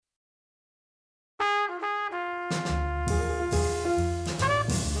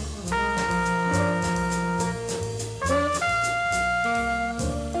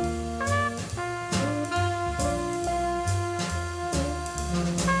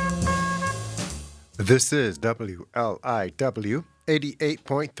This is WLIW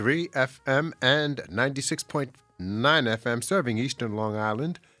 88.3 FM and 96.9 FM, serving Eastern Long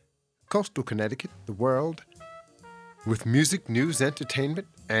Island, coastal Connecticut, the world, with music, news, entertainment,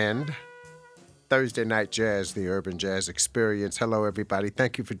 and Thursday Night Jazz, the Urban Jazz Experience. Hello, everybody.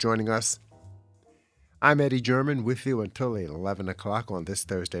 Thank you for joining us. I'm Eddie German with you until 11 o'clock on this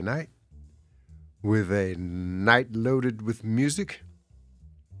Thursday night, with a night loaded with music,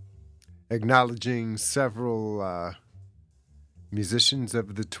 acknowledging several musicians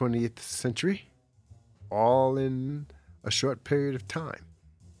of the 20th century, all in a short period of time.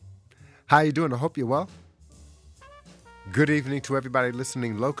 How you doing? I hope you're well. Good evening to everybody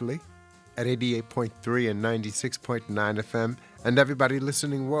listening locally at 88.3 and 96.9 FM, and everybody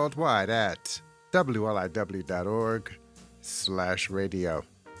listening worldwide at WLIW.org/radio.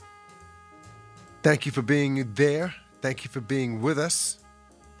 Thank you for being there. Thank you for being with us.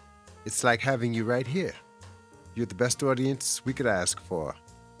 It's like having you right here. You're the best audience we could ask for.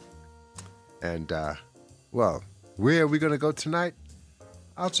 And, well, where are we going to go tonight?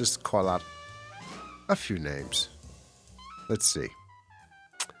 I'll just call out a few names. Let's see.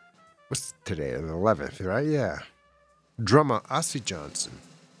 What's today? The 11th, right? Yeah. Drummer Ossie Johnson.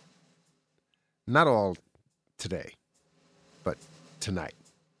 Not all today, but tonight.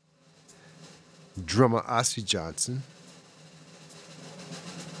 Drummer Ossie Johnson.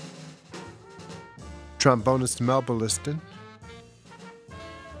 Trombonist Melba Liston,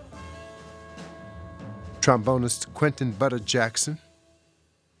 trombonist Quentin Butter Jackson,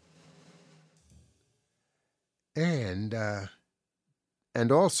 and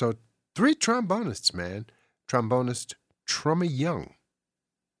also three trombonists, man. Trombonist Trummy Young.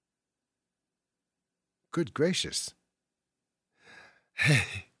 Good gracious.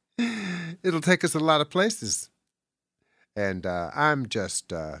 It'll take us a lot of places. And I'm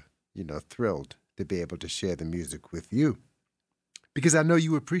just, thrilled to be able to share the music with you, because I know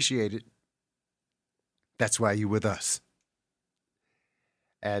you appreciate it. That's why you're with us.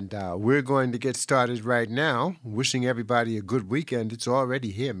 And we're going to get started right now, wishing everybody a good weekend. It's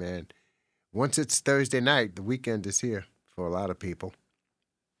already here, man. Once it's Thursday night, the weekend is here for a lot of people,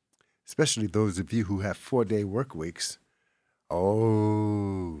 especially those of you who have 4-day work weeks.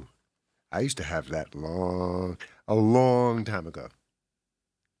 Oh, I used to have that a long time ago. It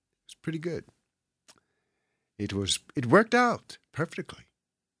was pretty good. It worked out perfectly.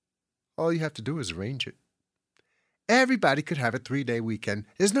 All you have to do is arrange it. Everybody could have a 3-day weekend.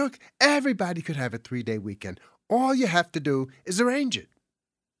 Everybody could have a 3-day weekend. All you have to do is arrange it.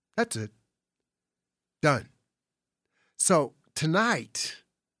 That's it. Done. So tonight,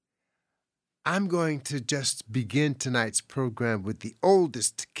 I'm going to just begin tonight's program with the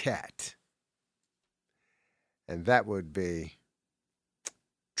oldest cat. And that would be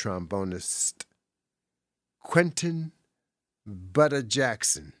trombonist Quentin Butter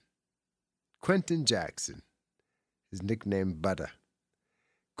Jackson. Quentin Jackson. His nickname Butter.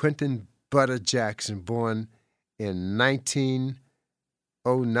 Quentin Butter Jackson, born in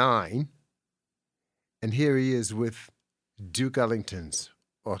 1909. And here he is with Duke Ellington's.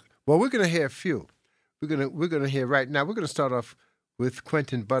 We're going to hear a few. We're going to hear right now. We're going to start off with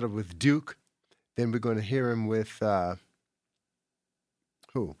Quentin Butter with Duke. Then we're going to hear him with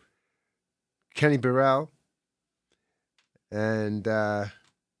who? Kenny Burrell. And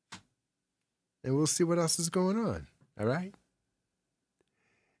we'll see what else is going on. All right?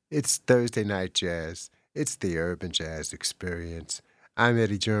 It's Thursday Night Jazz. It's the Urban Jazz Experience. I'm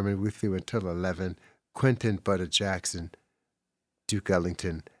Eddie German with you until 11. Quentin Butter Jackson, Duke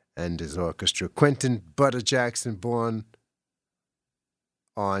Ellington, and his orchestra. Quentin Butter Jackson, born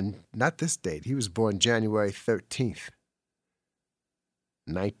on, not this date, he was born January 13th,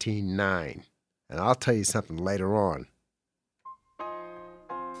 1909. And I'll tell you something later on.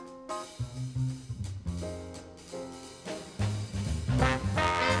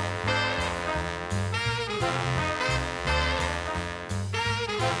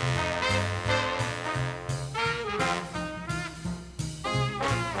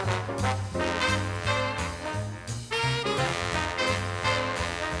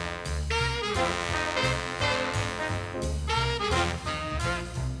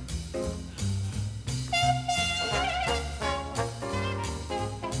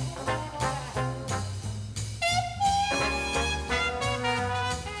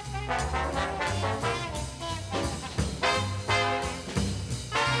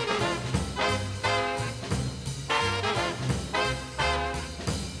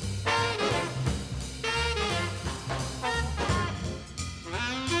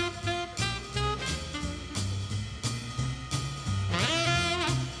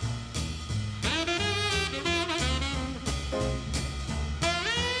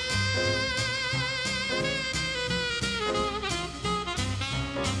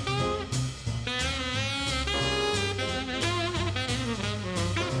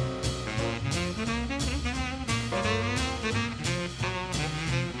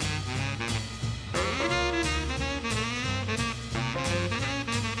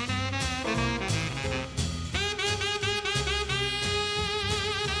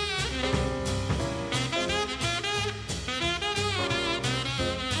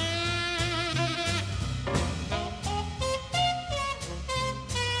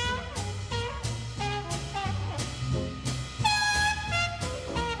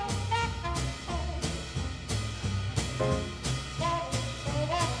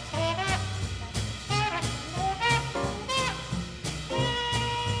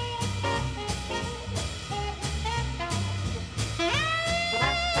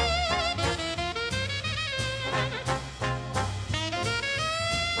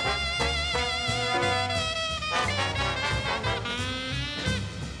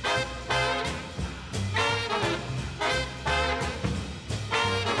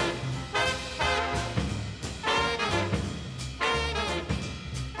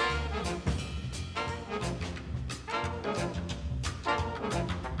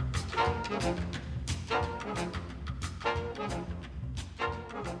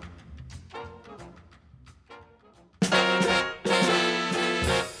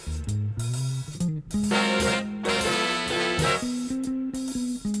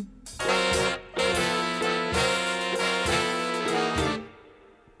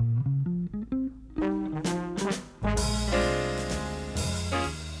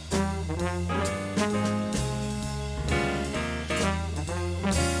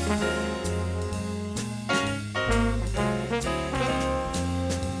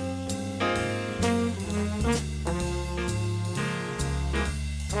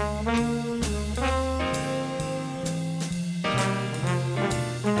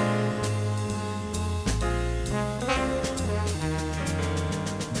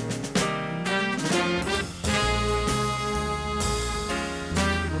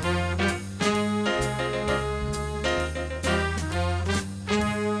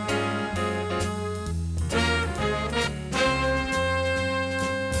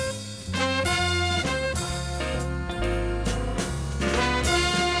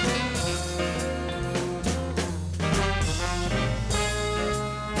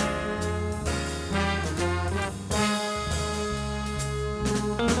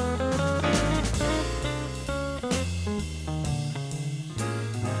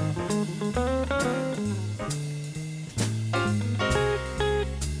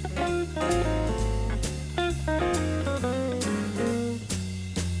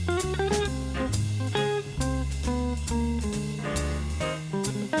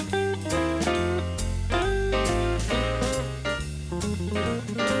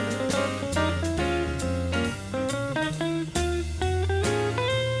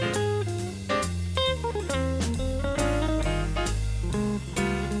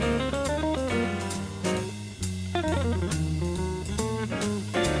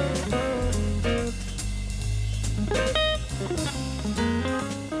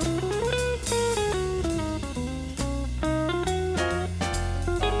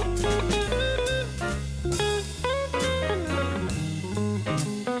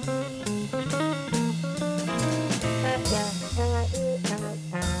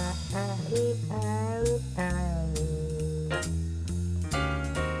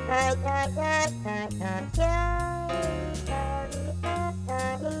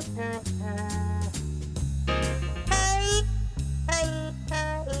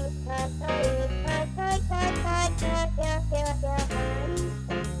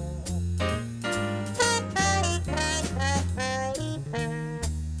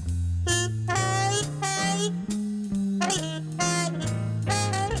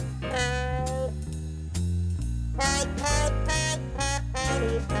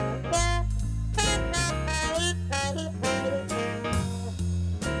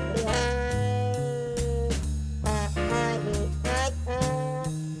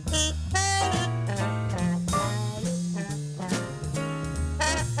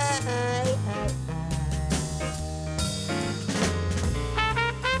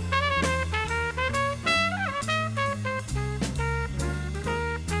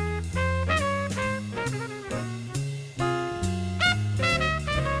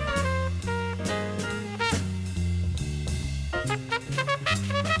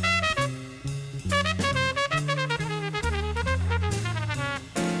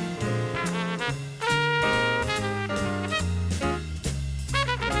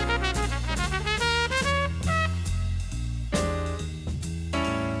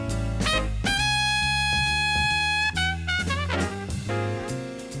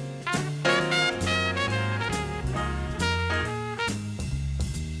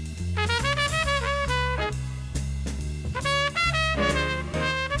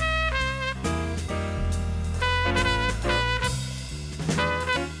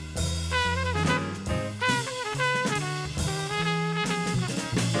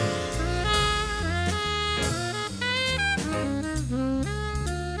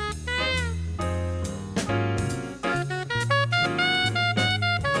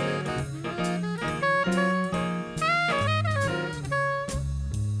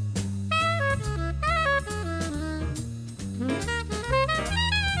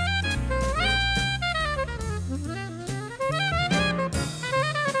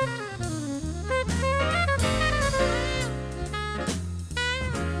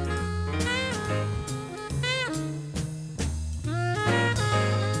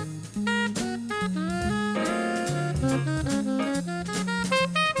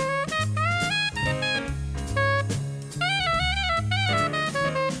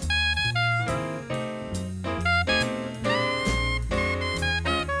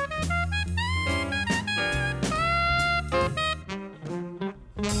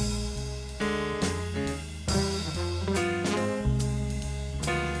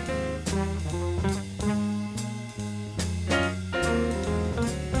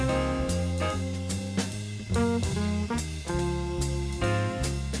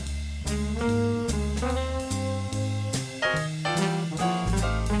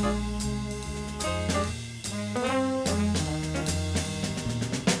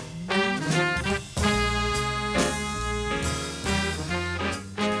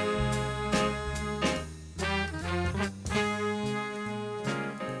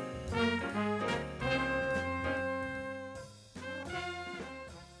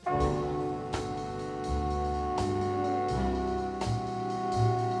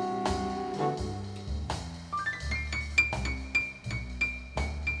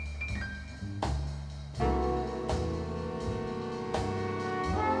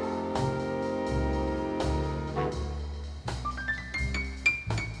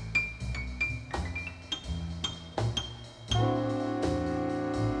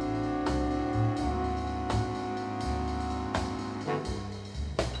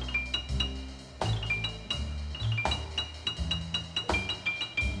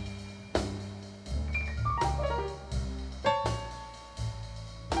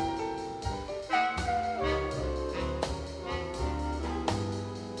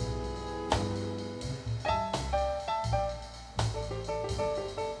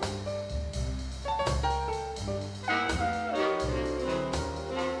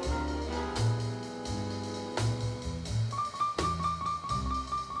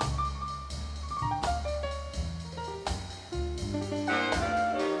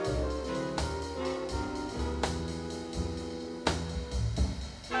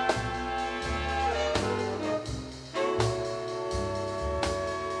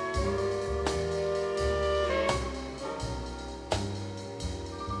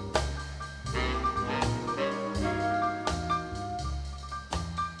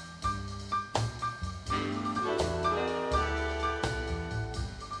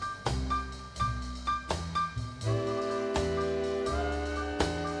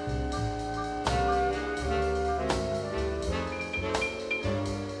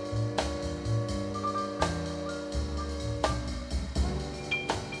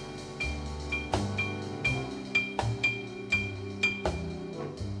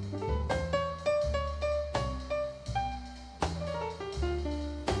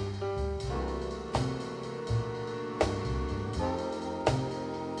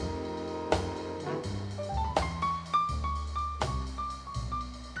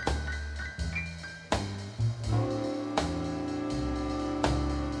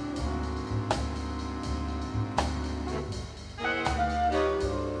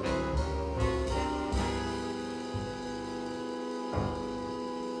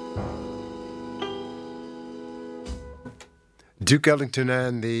 Duke Ellington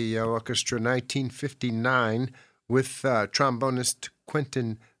and the orchestra, 1959, with trombonist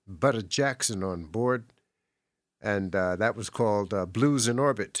Quentin Butter Jackson on board, and that was called Blues in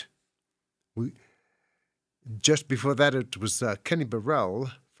Orbit. Just before that, it was Kenny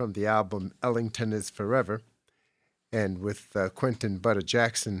Burrell from the album Ellington is Forever, and with Quentin Butter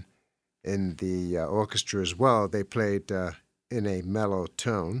Jackson in the orchestra as well, they played in a mellow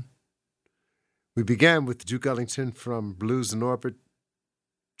tone. We began with Duke Ellington from Blues in Orbit,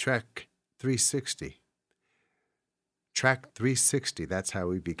 track 360. Track 360, that's how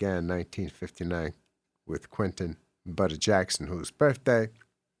we began 1959 with Quentin Butter Jackson, whose birthday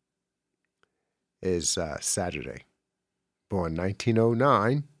is Saturday, born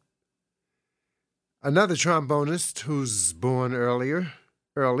 1909. Another trombonist who's born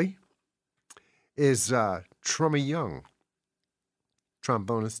early, is Trummy Young.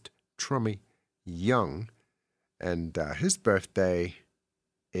 Trombonist Trummy Young, and his birthday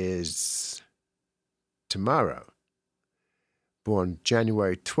is tomorrow, born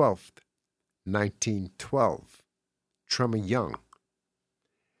January 12th, 1912, Trummy Young.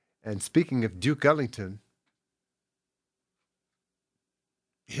 And speaking of Duke Ellington,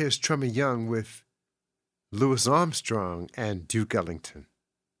 here's Trummy Young with Louis Armstrong and Duke Ellington.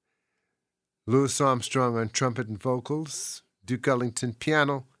 Louis Armstrong on trumpet and vocals, Duke Ellington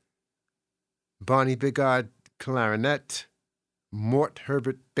piano, Bonnie Bigard clarinet, Mort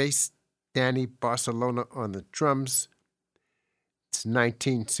Herbert bass, Danny Barcelona on the drums. It's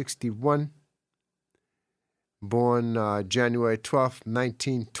 1961. Born January 12th,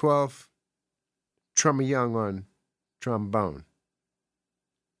 1912. Trummy Young on trombone.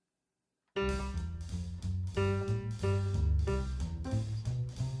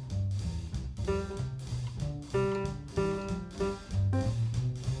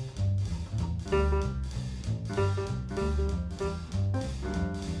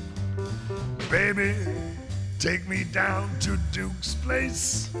 Baby, take me down to Duke's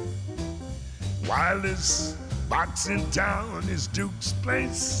place. Wildest box in town is Duke's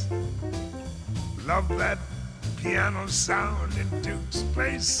place. Love that piano sound in Duke's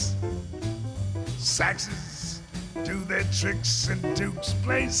place. Saxes do their tricks in Duke's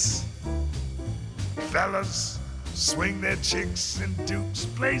place. Fellas swing their chicks in Duke's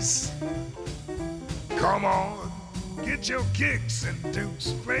place. Come on, get your kicks in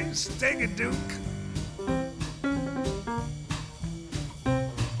Duke's place. Take it, Duke.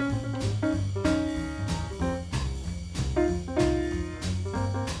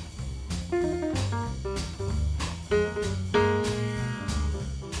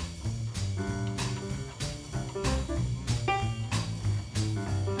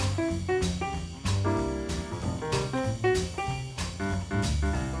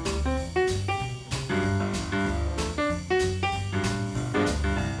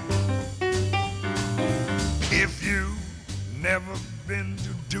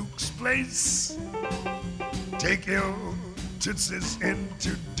 Take your tootsies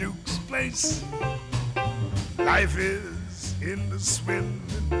into Duke's place. Life is in the swing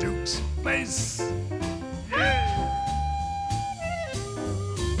in Duke's place. Yeah.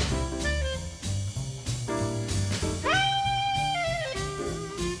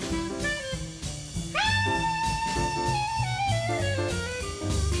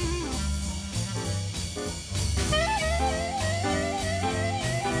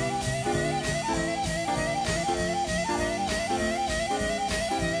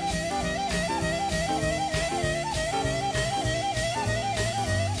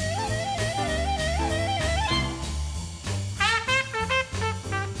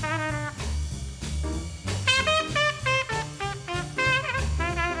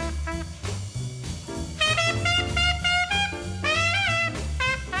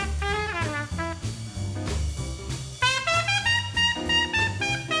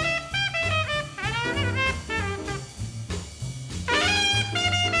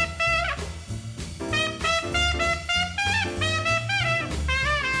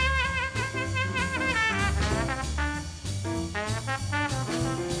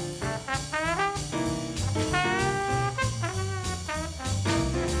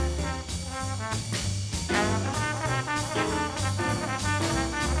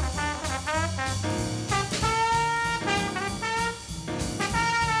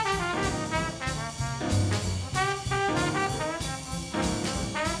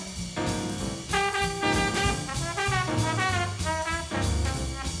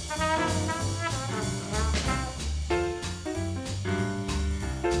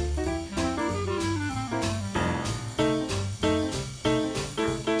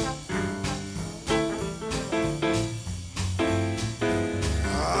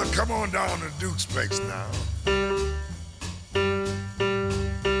 Come on down to Duke's place now.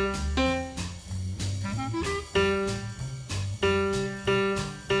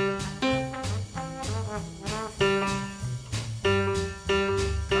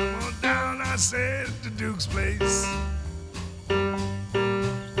 Come on down, I said, to Duke's place.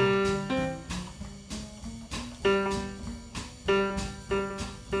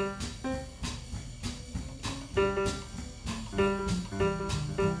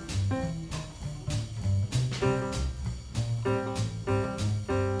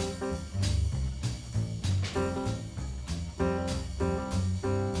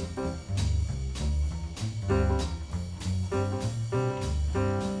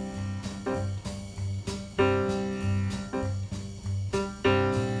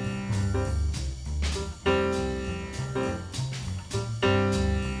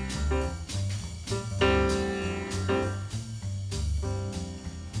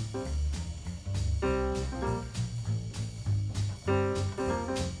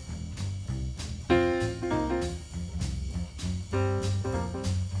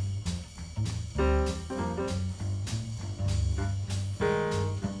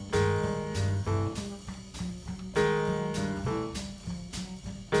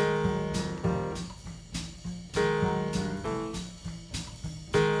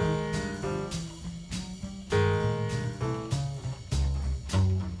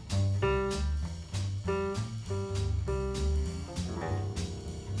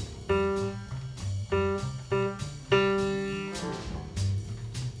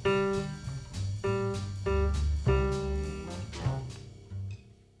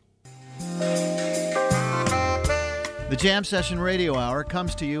 The Jam Session Radio Hour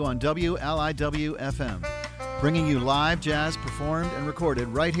comes to you on WLIW-FM, bringing you live jazz performed and recorded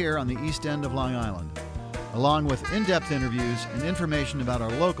right here on the East End of Long Island, along with in-depth interviews and information about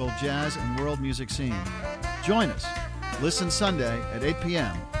our local jazz and world music scene. Join us. Listen Sunday at 8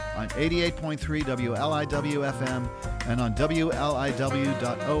 p.m. on 88.3 WLIW-FM and on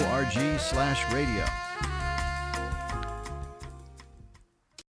WLIW.org/radio.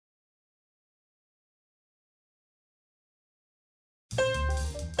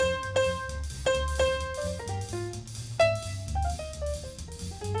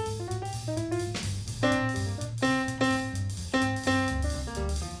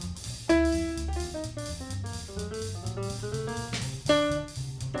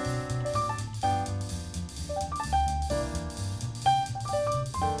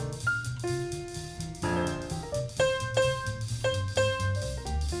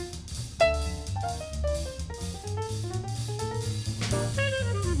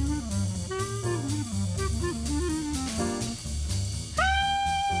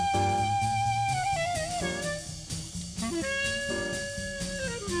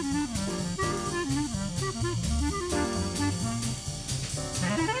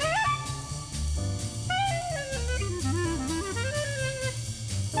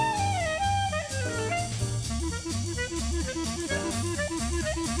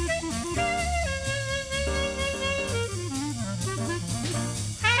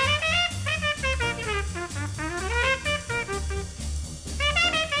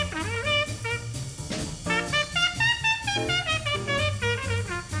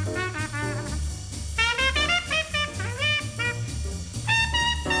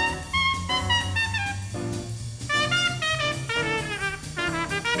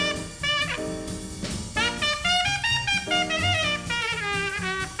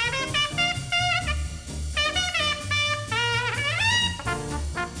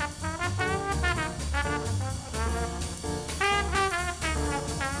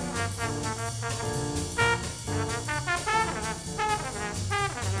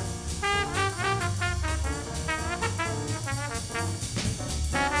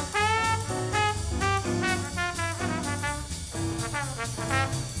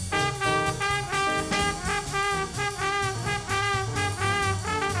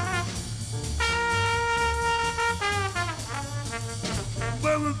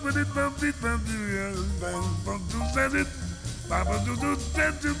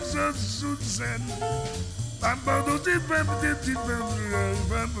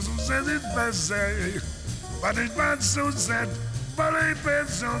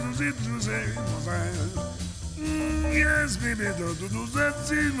 Yes, baby,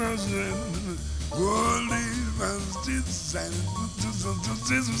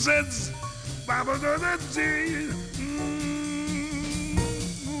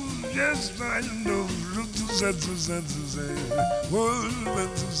 yes, I know.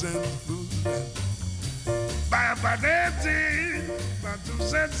 Babadetti,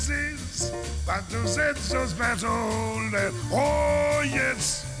 Batusetsis, Batusetsos Battle. Oh,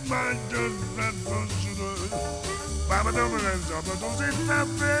 yes, my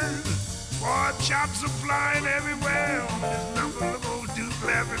Boy, chops are flying everywhere on this number of old Duke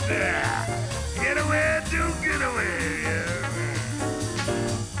laughing there. Get away, Duke, get away. Yeah.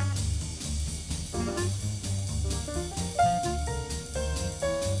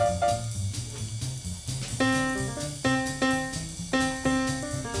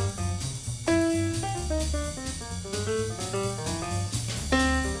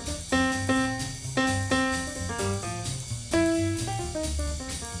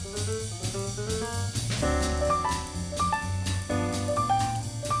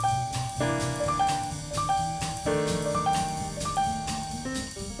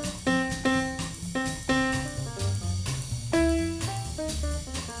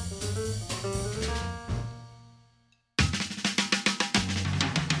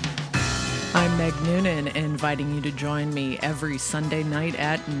 I'm Meg Noonan, inviting you to join me every Sunday night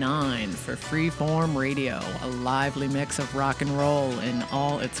at 9 for Freeform Radio, a lively mix of rock and roll in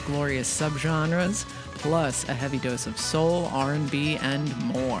all its glorious subgenres, plus a heavy dose of soul, R&B, and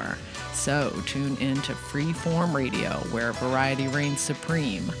more. So tune in to Freeform Radio, where variety reigns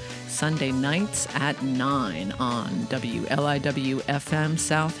supreme, Sunday nights at 9 on WLIW-FM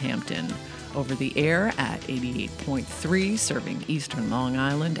Southampton. Over the air at 88.3, serving eastern Long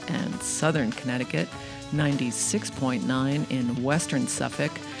Island and southern Connecticut, 96.9 in Western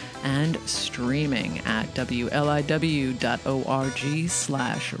Suffolk, and streaming at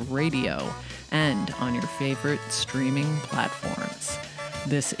WLIW.org/radio and on your favorite streaming platforms.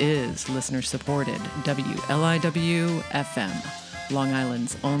 This is listener-supported WLIW-FM, Long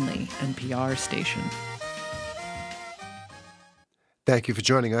Island's only NPR station. Thank you for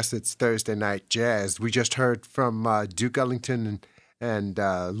joining us. It's Thursday Night Jazz. We just heard from Duke Ellington and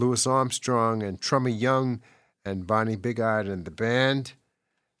Louis Armstrong and Trummy Young and Bonnie Bigard and the band.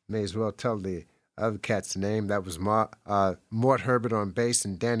 May as well tell the other cat's name. That was Mort Herbert on bass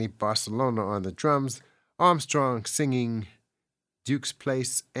and Danny Barcelona on the drums. Armstrong singing Duke's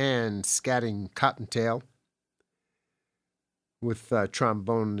Place and scatting Cottontail with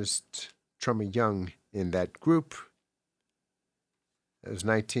trombonist Trummy Young in that group. It was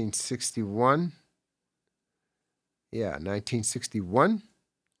 1961. Yeah, 1961.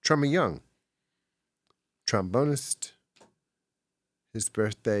 Trummy Young, trombonist. His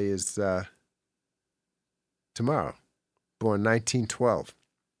birthday is tomorrow, born 1912.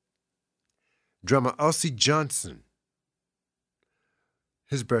 Drummer Elsie Johnson.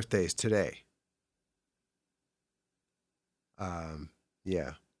 His birthday is today.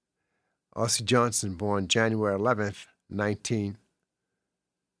 Elsie Johnson, born January 11th,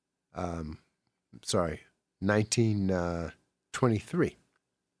 1923.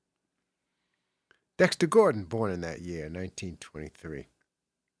 Dexter Gordon, born in that year, 1923.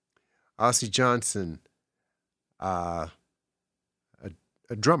 Elsie Johnson, a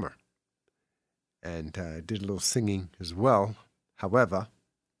drummer, and did a little singing as well. However,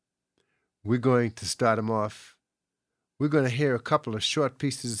 we're going to start him off. We're going to hear a couple of short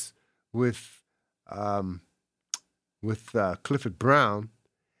pieces with Clifford Brown,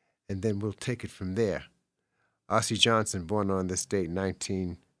 and then we'll take it from there. Elsie Johnson, born on this date,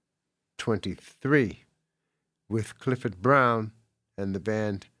 1923, with Clifford Brown and the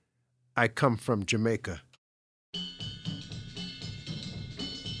band I Come From Jamaica.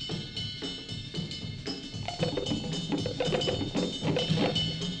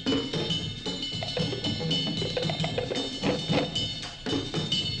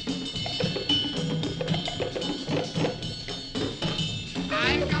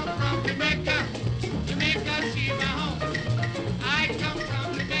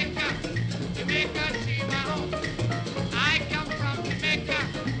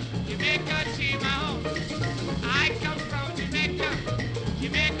 Jamaica, she my home.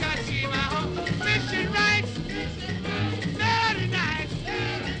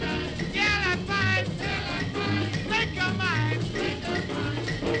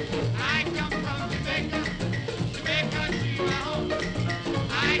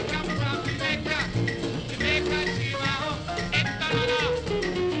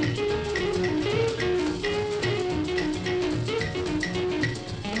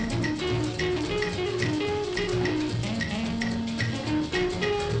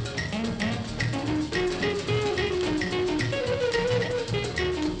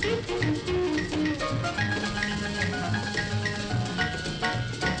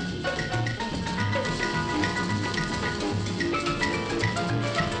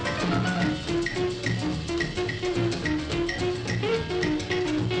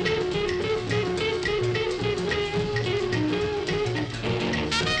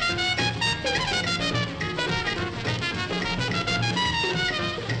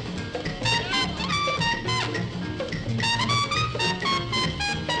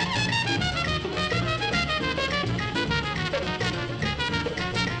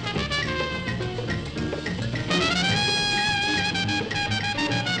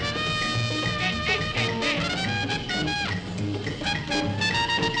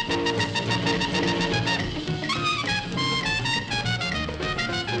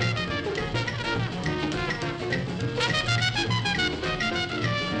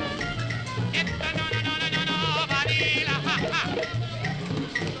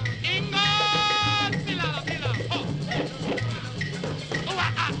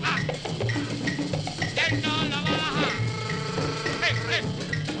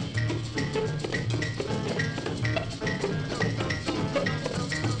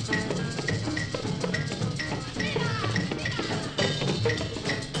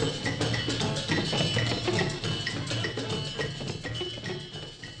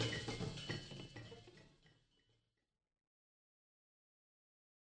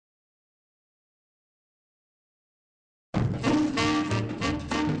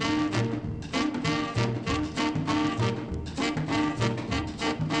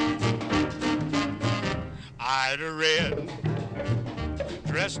 Ida Red,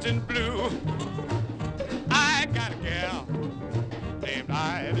 dressed in blue. I got a gal named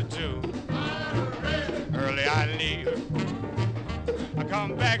Ida too. Early I leave, I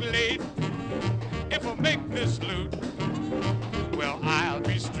come back late. If I make this loot, well, I'll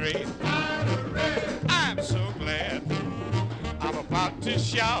be straight. I'm so glad I'm about to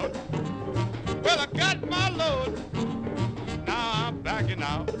shout. Well, I got my load, now I'm backing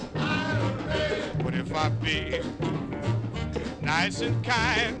out. But if I be nice and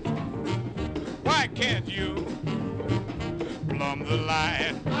kind, why can't you plumb the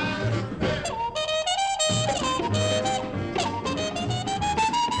line?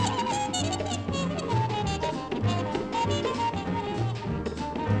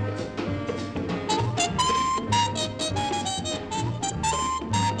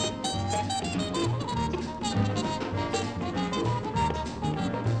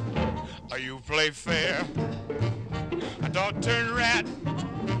 Play fair, I don't turn rat.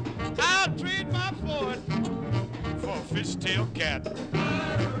 I'll trade my Ford for a fishtail cat.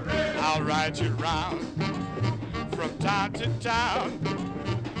 I'll ride you around from town to town,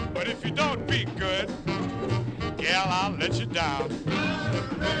 but if you don't be good, gal, I'll let you down.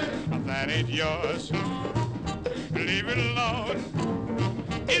 That ain't yours, leave it alone.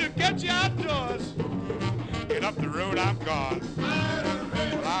 It'll get you outdoors, get up the road, I'm gone.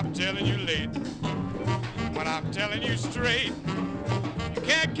 Well, I'm telling you late, when I'm telling you straight, you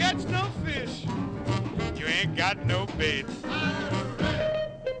can't catch no fish, you ain't got no bait.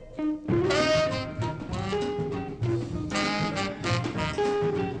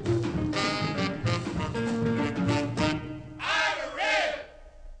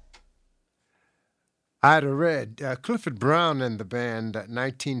 Ida Red, Clifford Brown and the band,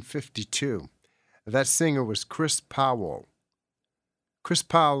 1952. That singer was Chris Powell. Chris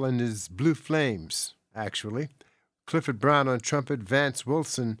Powell and his Blue Flames, actually. Clifford Brown on trumpet, Vance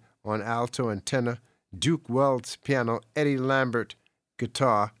Wilson on alto and tenor, Duke Wells piano, Eddie Lambert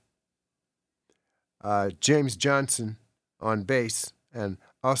guitar, James Johnson on bass, and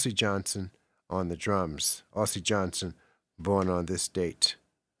Ossie Johnson on the drums. Ossie Johnson, born on this date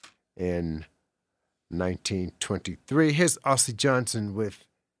in 1923. Here's Ossie Johnson with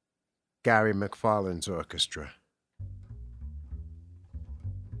Gary McFarlane's orchestra.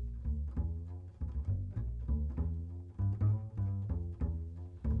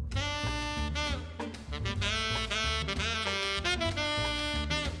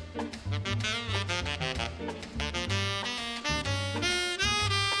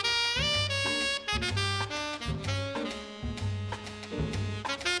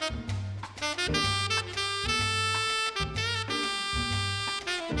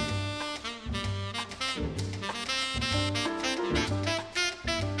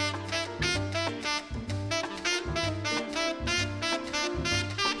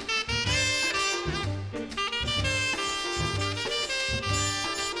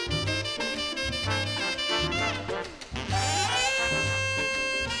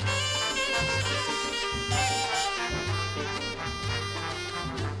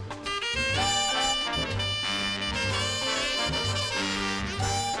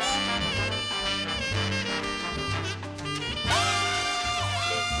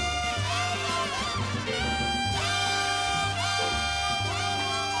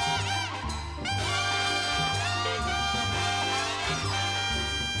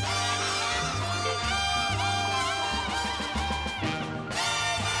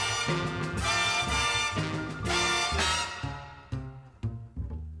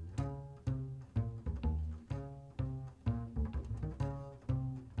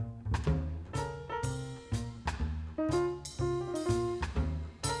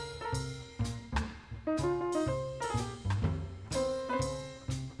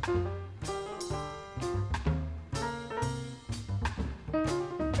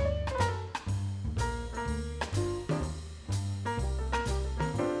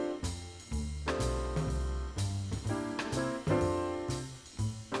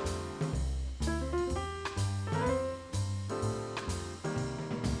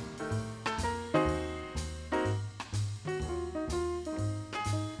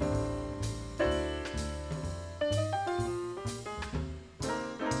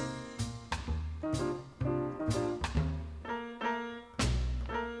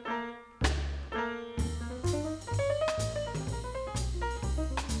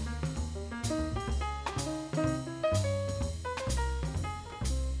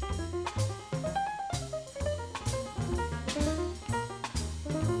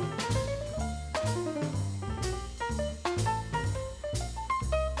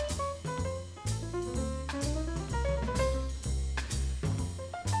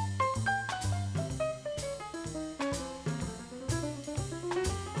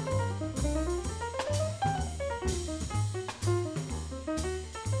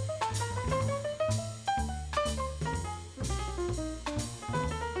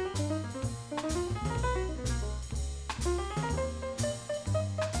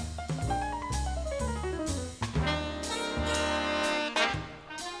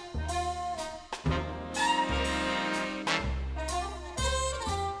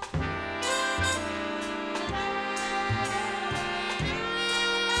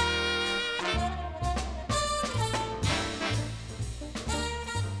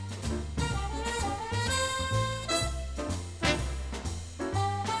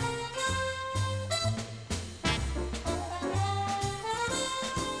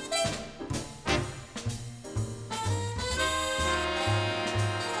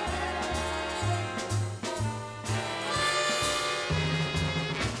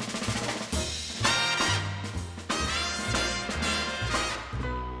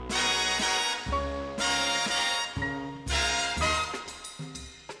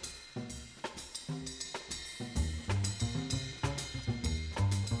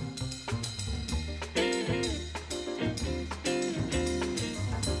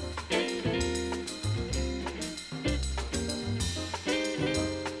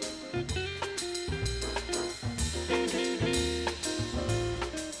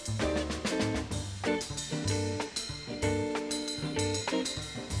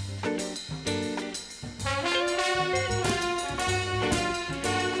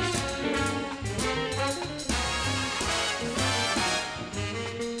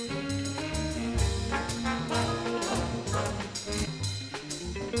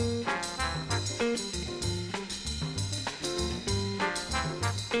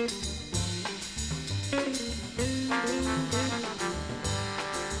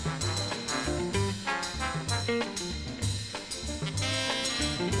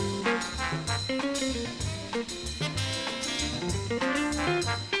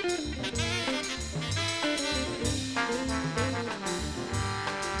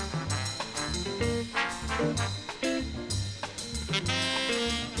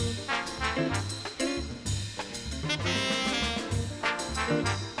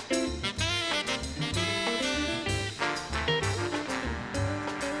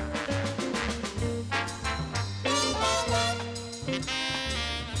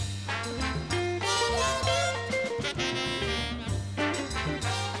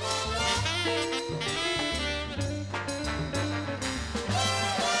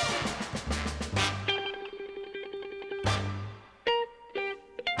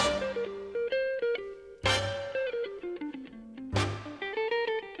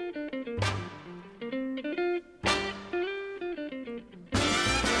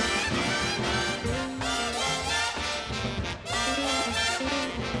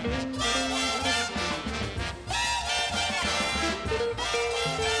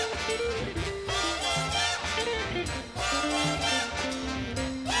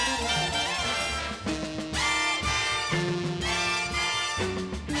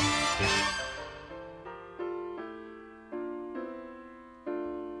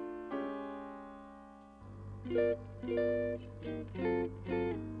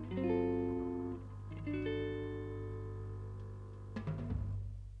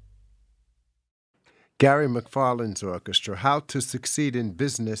 Gary McFarland's orchestra, How to Succeed in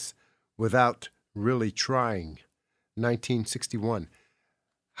Business Without Really Trying, 1961.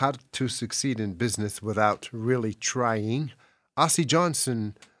 How to Succeed in Business Without Really Trying. Ossie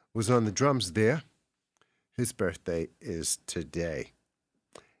Johnson was on the drums there. His birthday is today.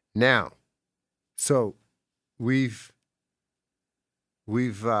 Now, so we've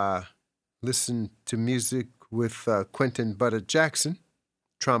listened to music with Quentin Butter Jackson,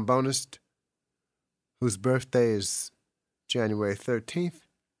 trombonist, whose birthday is January 13th.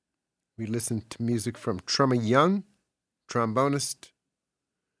 We listened to music from Trummer Young, trombonist,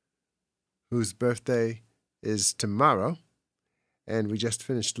 whose birthday is tomorrow. And we just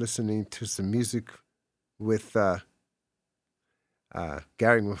finished listening to some music with Gary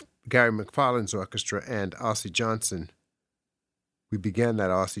McFarland's orchestra and Ossie Johnson. We began that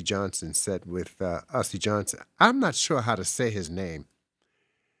Ossie Johnson set with Ossie Johnson. I'm not sure how to say his name.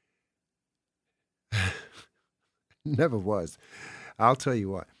 Never was. I'll tell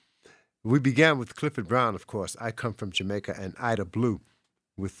you what. We began with Clifford Brown, of course. I Come from Jamaica, and Ida Blue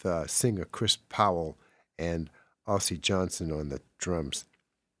with singer Chris Powell and Ossie Johnson on the drums.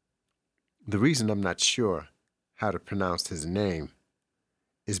 The reason I'm not sure how to pronounce his name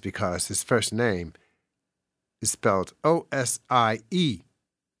is because his first name is spelled O-S-I-E.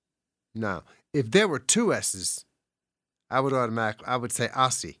 Now, if there were two S's, I would say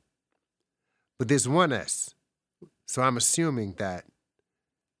Ossie. But there's one S, so I'm assuming that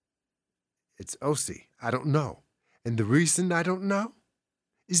it's Ossie. I don't know. And the reason I don't know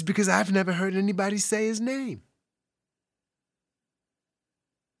is because I've never heard anybody say his name.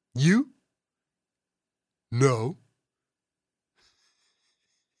 You? No.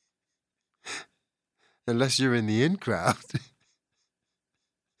 Unless you're in the in crowd.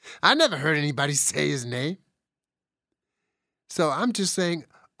 I never heard anybody say his name. So I'm just saying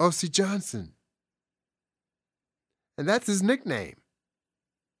Ossie Johnson. And that's his nickname.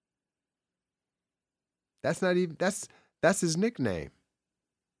 That's his nickname.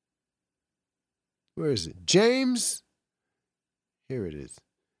 Where is it? James. Here it is.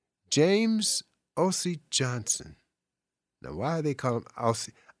 James Ossie Johnson. Now, why do they call him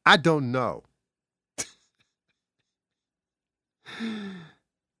Ossie? I don't know.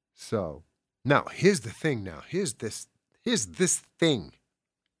 So, now, here's the thing now. Here's this thing.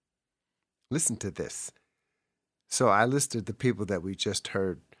 Listen to this. So I listed the people that we just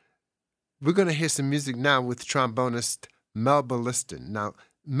heard. We're going to hear some music now with trombonist Melba Liston. Now,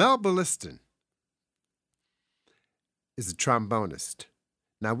 Melba Liston is a trombonist.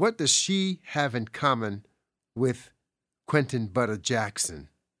 Now, what does she have in common with Quentin Butter Jackson,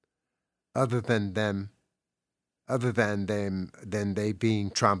 other than they being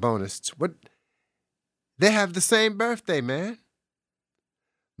trombonists? What? They have the same birthday, man.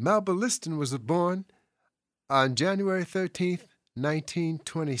 Melba Liston was born on January 13th,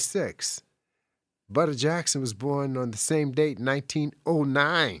 1926. Butter Jackson was born on the same date,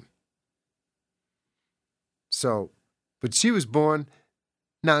 1909. So, but she was born.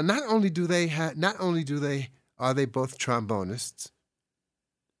 Now, not only are they both trombonists,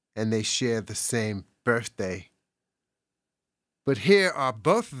 and they share the same birthday, but here are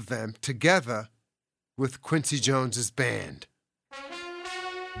both of them together with Quincy Jones's band.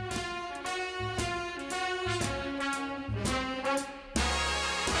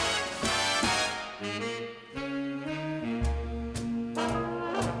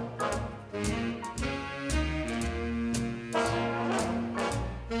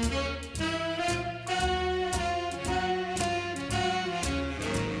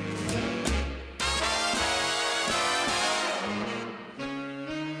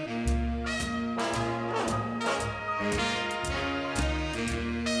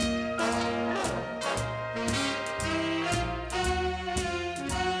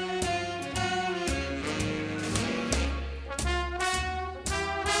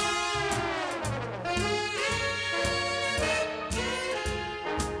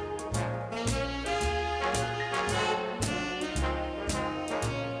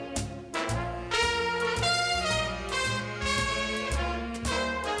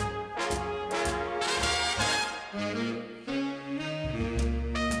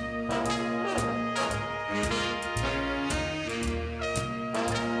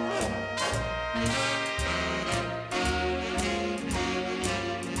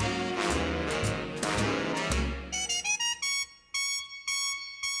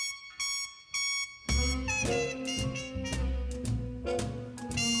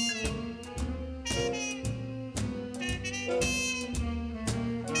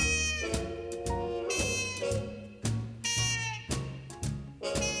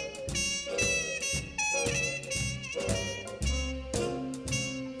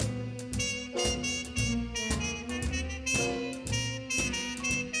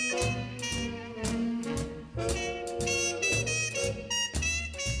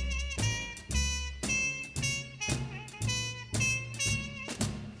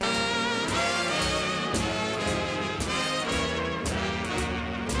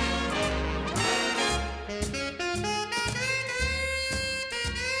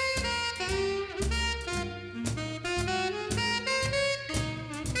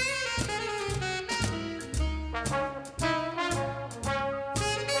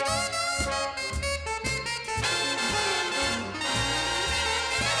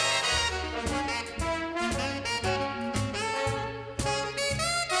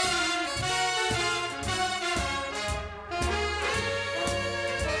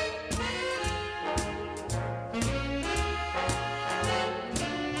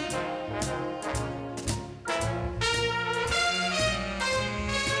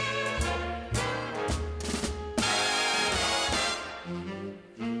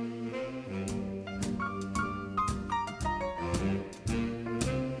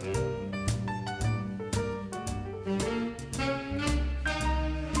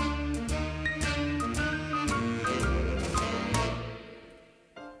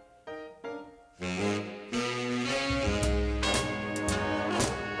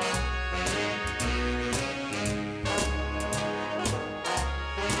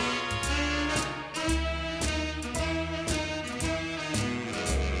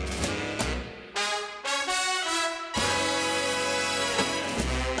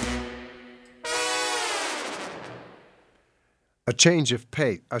 A Change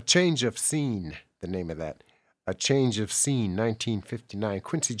of Scene, the name of that. A Change of Scene, 1959,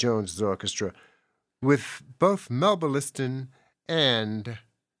 Quincy Jones' orchestra, with both Melba Liston and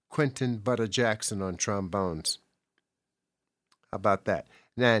Quentin Butter Jackson on trombones. How about that?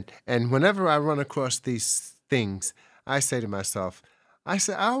 And whenever I run across these things, I say to myself,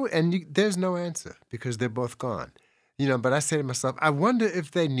 there's no answer because they're both gone. But I say to myself, I wonder if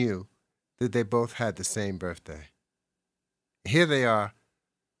they knew that they both had the same birthday. Here they are.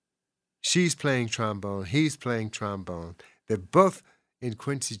 She's playing trombone. He's playing trombone. They're both in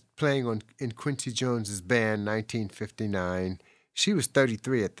Quincy Jones's band, 1959. She was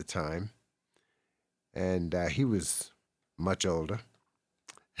 33 at the time, and he was much older.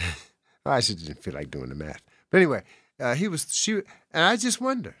 I just didn't feel like doing the math. But anyway, and I just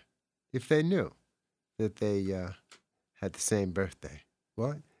wonder if they knew that they had the same birthday.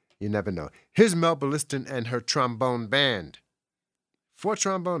 Well, you never know. Here's Melba Liston and her trombone band. 4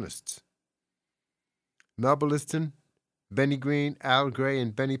 trombonists. Melba Liston, Benny Green, Al Gray,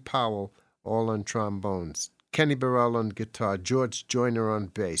 and Benny Powell, all on trombones. Kenny Burrell on guitar, George Joyner on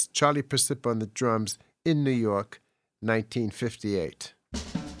bass, Charlie Persip on the drums in New York, 1958.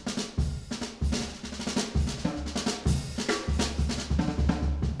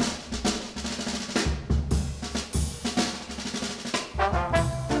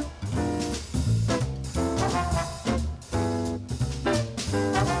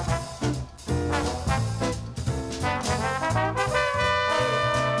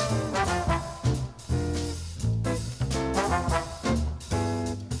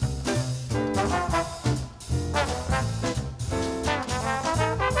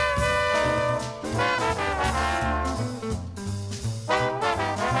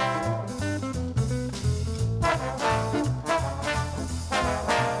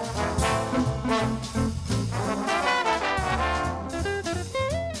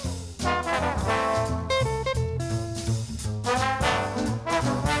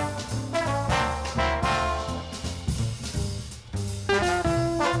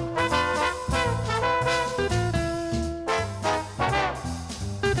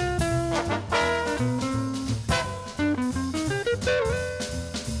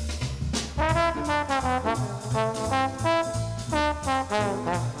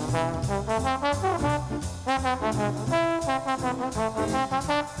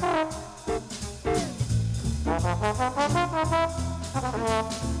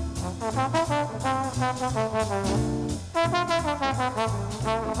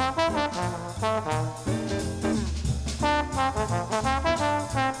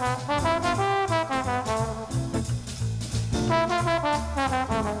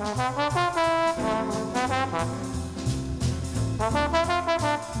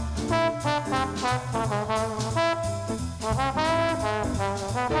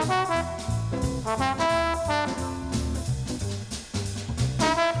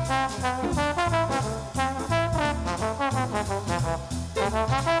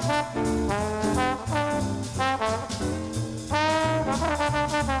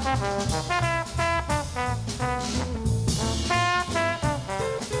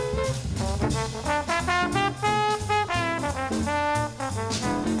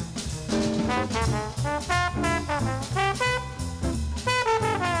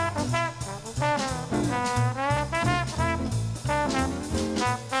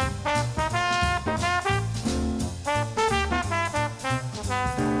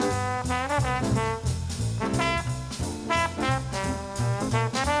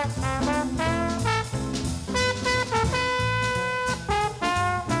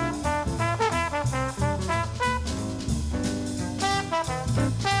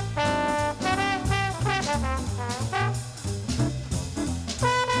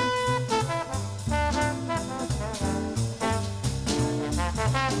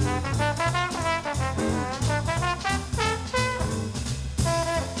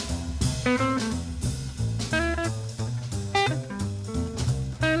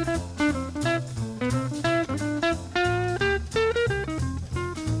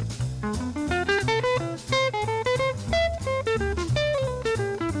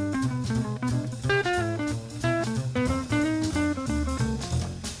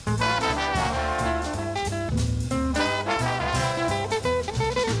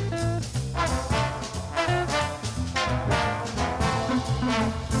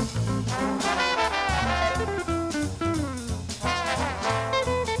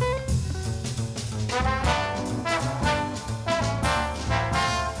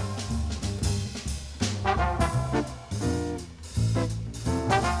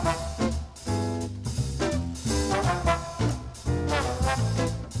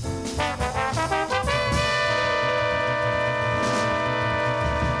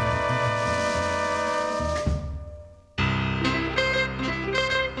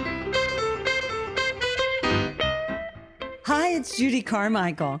 it's Judy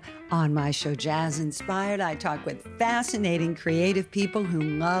Carmichael. On my show Jazz Inspired, I talk with fascinating creative people who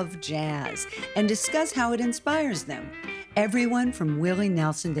love jazz and discuss how it inspires them. Everyone from Willie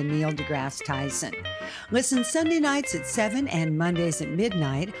Nelson to Neil deGrasse Tyson. Listen Sunday nights at 7 and Mondays at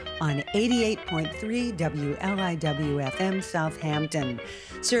midnight on 88.3 WLIW-FM Southampton,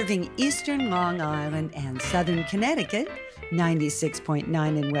 serving eastern Long Island and southern Connecticut,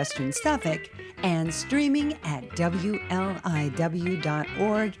 96.9 in Western Suffolk, and streaming at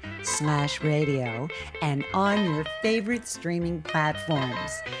WLIW.org/radio and on your favorite streaming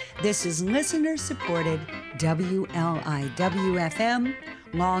platforms. This is listener-supported WLIW-FM,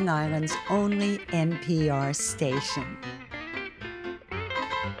 Long Island's only NPR station.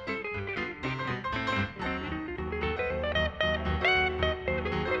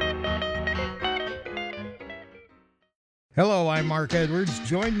 Hello, I'm Mark Edwards.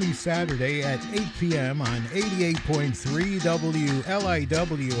 Join me Saturday at 8 p.m. on 88.3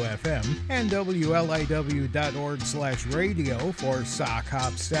 WLIW-FM and WLIW.org/radio for Sock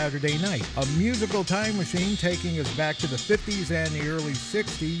Hop Saturday Night, a musical time machine taking us back to the 50s and the early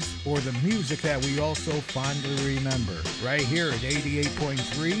 60s for the music that we also fondly remember. Right here at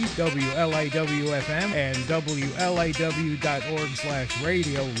 88.3 WLIW-FM and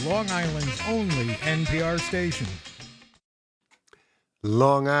WLIW.org/radio, Long Island's only NPR station.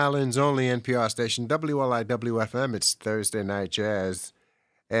 Long Island's only NPR station, WLIW-FM. It's Thursday Night Jazz.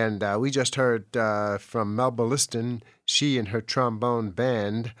 And we just heard from Melba Liston, she and her trombone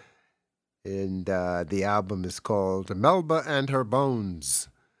band. And the album is called Melba and Her Bones.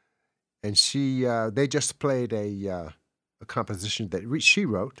 And they just played a composition that she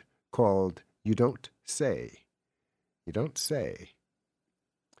wrote called You Don't Say. You Don't Say.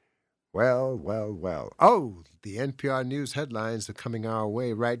 Well, well, well. Oh, the NPR News headlines are coming our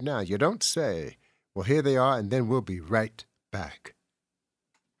way right now. You don't say. Well, here they are, and then we'll be right back.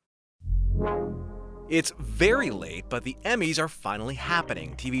 It's very late, but the Emmys are finally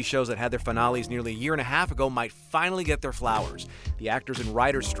happening. TV shows that had their finales nearly a year and a half ago might finally get their flowers. The actors and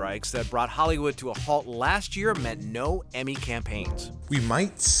writers' strikes that brought Hollywood to a halt last year meant no Emmy campaigns. We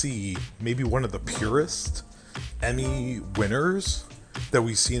might see maybe one of the purest Emmy winners that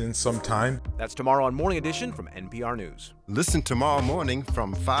we've seen in some time. That's tomorrow on Morning Edition from NPR News. Listen tomorrow morning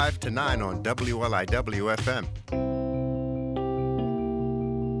from 5 to 9 on WLIW-FM.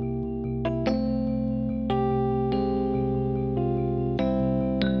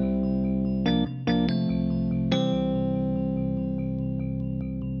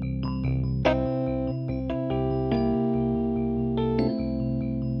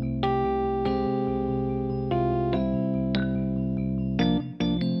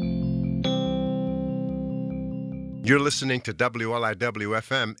 You're listening to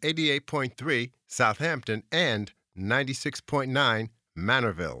WLIW-FM 88.3 Southampton and 96.9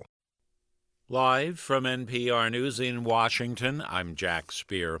 Manorville. Live from NPR News in Washington, I'm Jack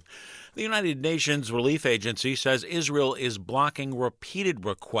Spear. The United Nations Relief Agency says Israel is blocking repeated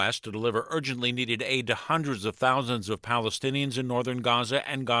requests to deliver urgently needed aid to hundreds of thousands of Palestinians in northern Gaza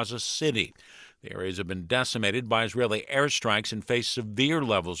and Gaza City. The areas have been decimated by Israeli airstrikes and face severe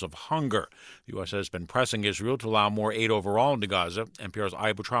levels of hunger. The U.S. has been pressing Israel to allow more aid overall into Gaza. NPR's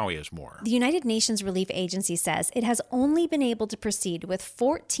Aya Boutrawi has more. The United Nations Relief Agency says it has only been able to proceed with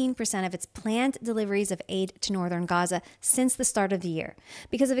 14% of its planned deliveries of aid to northern Gaza since the start of the year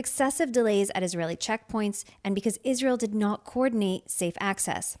because of excessive delays at Israeli checkpoints and because Israel did not coordinate safe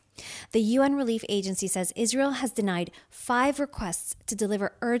access. The UN Relief Agency says Israel has denied 5 requests to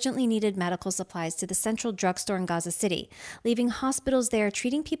deliver urgently needed medical supplies to the central drugstore in Gaza City, leaving hospitals there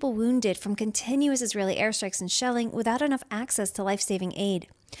treating people wounded from continuous Israeli airstrikes and shelling without enough access to life-saving aid.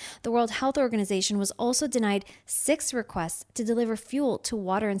 The World Health Organization was also denied 6 requests to deliver fuel to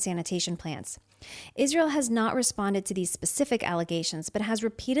water and sanitation plants. Israel has not responded to these specific allegations, but has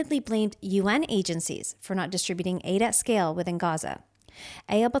repeatedly blamed UN agencies for not distributing aid at scale within Gaza.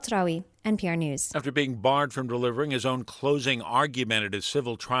 Aya Boutrawi, NPR News. After being barred from delivering his own closing argument at his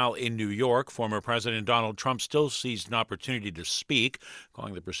civil trial in New York, former President Donald Trump still seized an opportunity to speak,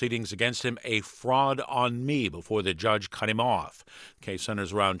 calling the proceedings against him a fraud on me before the judge cut him off. The case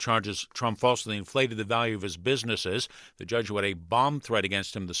centers around charges Trump falsely inflated the value of his businesses. The judge who had a bomb threat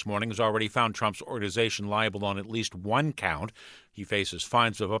against him this morning has already found Trump's organization liable on at least one count. He faces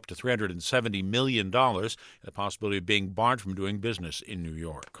fines of up to $370 million and the possibility of being barred from doing business in New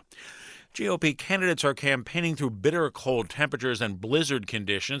York. GOP candidates are campaigning through bitter cold temperatures and blizzard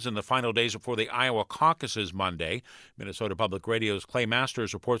conditions in the final days before the Iowa caucuses Monday. Minnesota Public Radio's Clay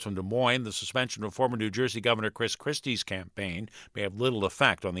Masters reports from Des Moines the suspension of former New Jersey Governor Chris Christie's campaign may have little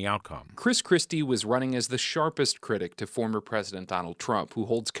effect on the outcome. Chris Christie was running as the sharpest critic to former President Donald Trump, who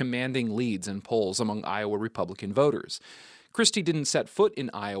holds commanding leads in polls among Iowa Republican voters. Christie didn't set foot in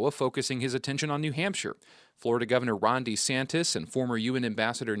Iowa, focusing his attention on New Hampshire. Florida Governor Ron DeSantis and former UN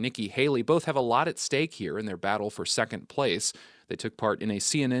Ambassador Nikki Haley both have a lot at stake here in their battle for second place. They took part in a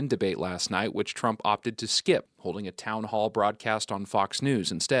CNN debate last night, which Trump opted to skip, holding a town hall broadcast on Fox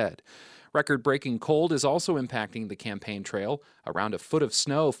News instead. Record-breaking cold is also impacting the campaign trail. Around a foot of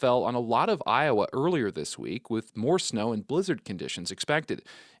snow fell on a lot of Iowa earlier this week, with more snow and blizzard conditions expected.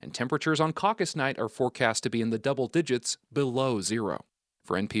 And temperatures on caucus night are forecast to be in the double digits below zero.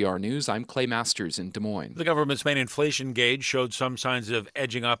 For NPR News, I'm Clay Masters in Des Moines. The government's main inflation gauge showed some signs of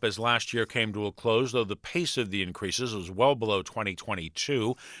edging up as last year came to a close, though the pace of the increases was well below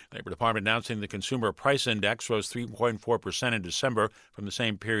 2022. The Labor Department announcing the Consumer Price Index rose 3.4% in December from the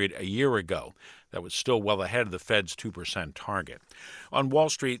same period a year ago. That was still well ahead of the Fed's 2% target. On Wall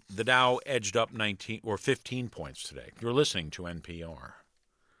Street, the Dow edged up 15 points today. You're listening to NPR.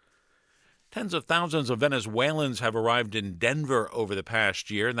 Tens of thousands of Venezuelans have arrived in Denver over the past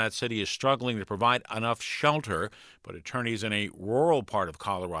year, and that city is struggling to provide enough shelter. But attorneys in a rural part of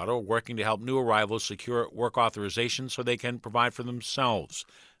Colorado are working to help new arrivals secure work authorization so they can provide for themselves.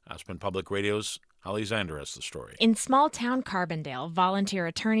 Aspen Public Radio's Holly Zander has the story. In small-town Carbondale, volunteer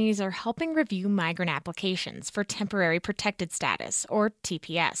attorneys are helping review migrant applications for temporary protected status, or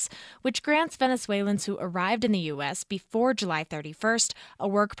TPS, which grants Venezuelans who arrived in the U.S. before July 31st a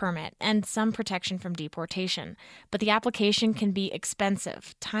work permit and some protection from deportation. But the application can be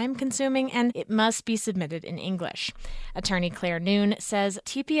expensive, time-consuming, and it must be submitted in English. Attorney Claire Noon says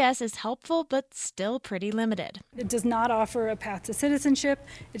TPS is helpful but still pretty limited. It does not offer a path to citizenship.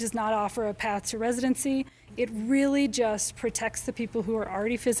 It does not offer a path to residency. It really just protects the people who are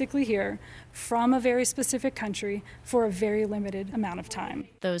already physically here from a very specific country for a very limited amount of time.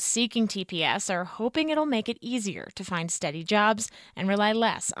 Those seeking TPS are hoping it'll make it easier to find steady jobs and rely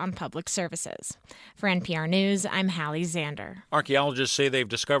less on public services. For NPR News, I'm Hallie Zander. Archaeologists say they've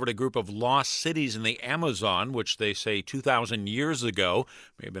discovered a group of lost cities in the Amazon, which they say 2,000 years ago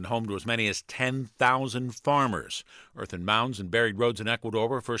may have been home to as many as 10,000 farmers. Earthen mounds and buried roads in Ecuador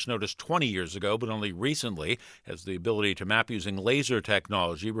were first noticed 20 years ago, but only recently has the ability to map using laser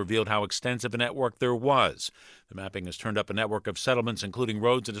technology revealed how extensive a network there was. The mapping has turned up a network of settlements, including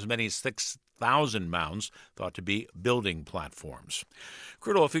roads and as many as 6,000 mounds thought to be building platforms.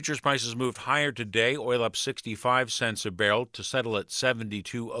 Crude oil futures prices moved higher today, oil up 65 cents a barrel to settle at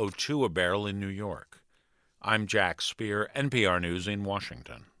 $72.02 a barrel in New York. I'm Jack Speer, NPR News in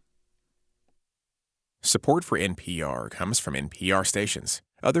Washington. Support for NPR comes from NPR stations.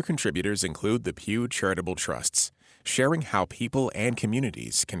 Other contributors include the Pew Charitable Trusts, sharing how people and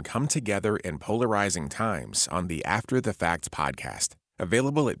communities can come together in polarizing times on the After the Fact podcast.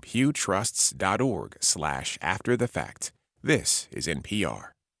 Available at pewtrusts.org/afterthefact. This is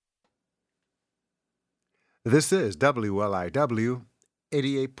NPR. This is WLIW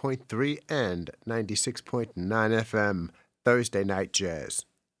 88.3 and 96.9 FM Thursday Night Jazz.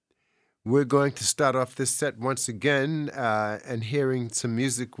 We're going to start off this set once again and hearing some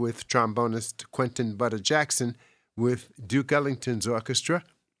music with trombonist Quentin Butter Jackson with Duke Ellington's orchestra.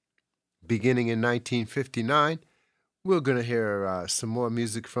 Beginning in 1959, we're going to hear some more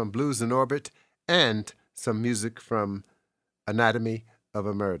music from Blues in Orbit and some music from Anatomy of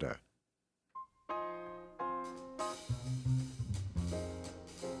a Murder.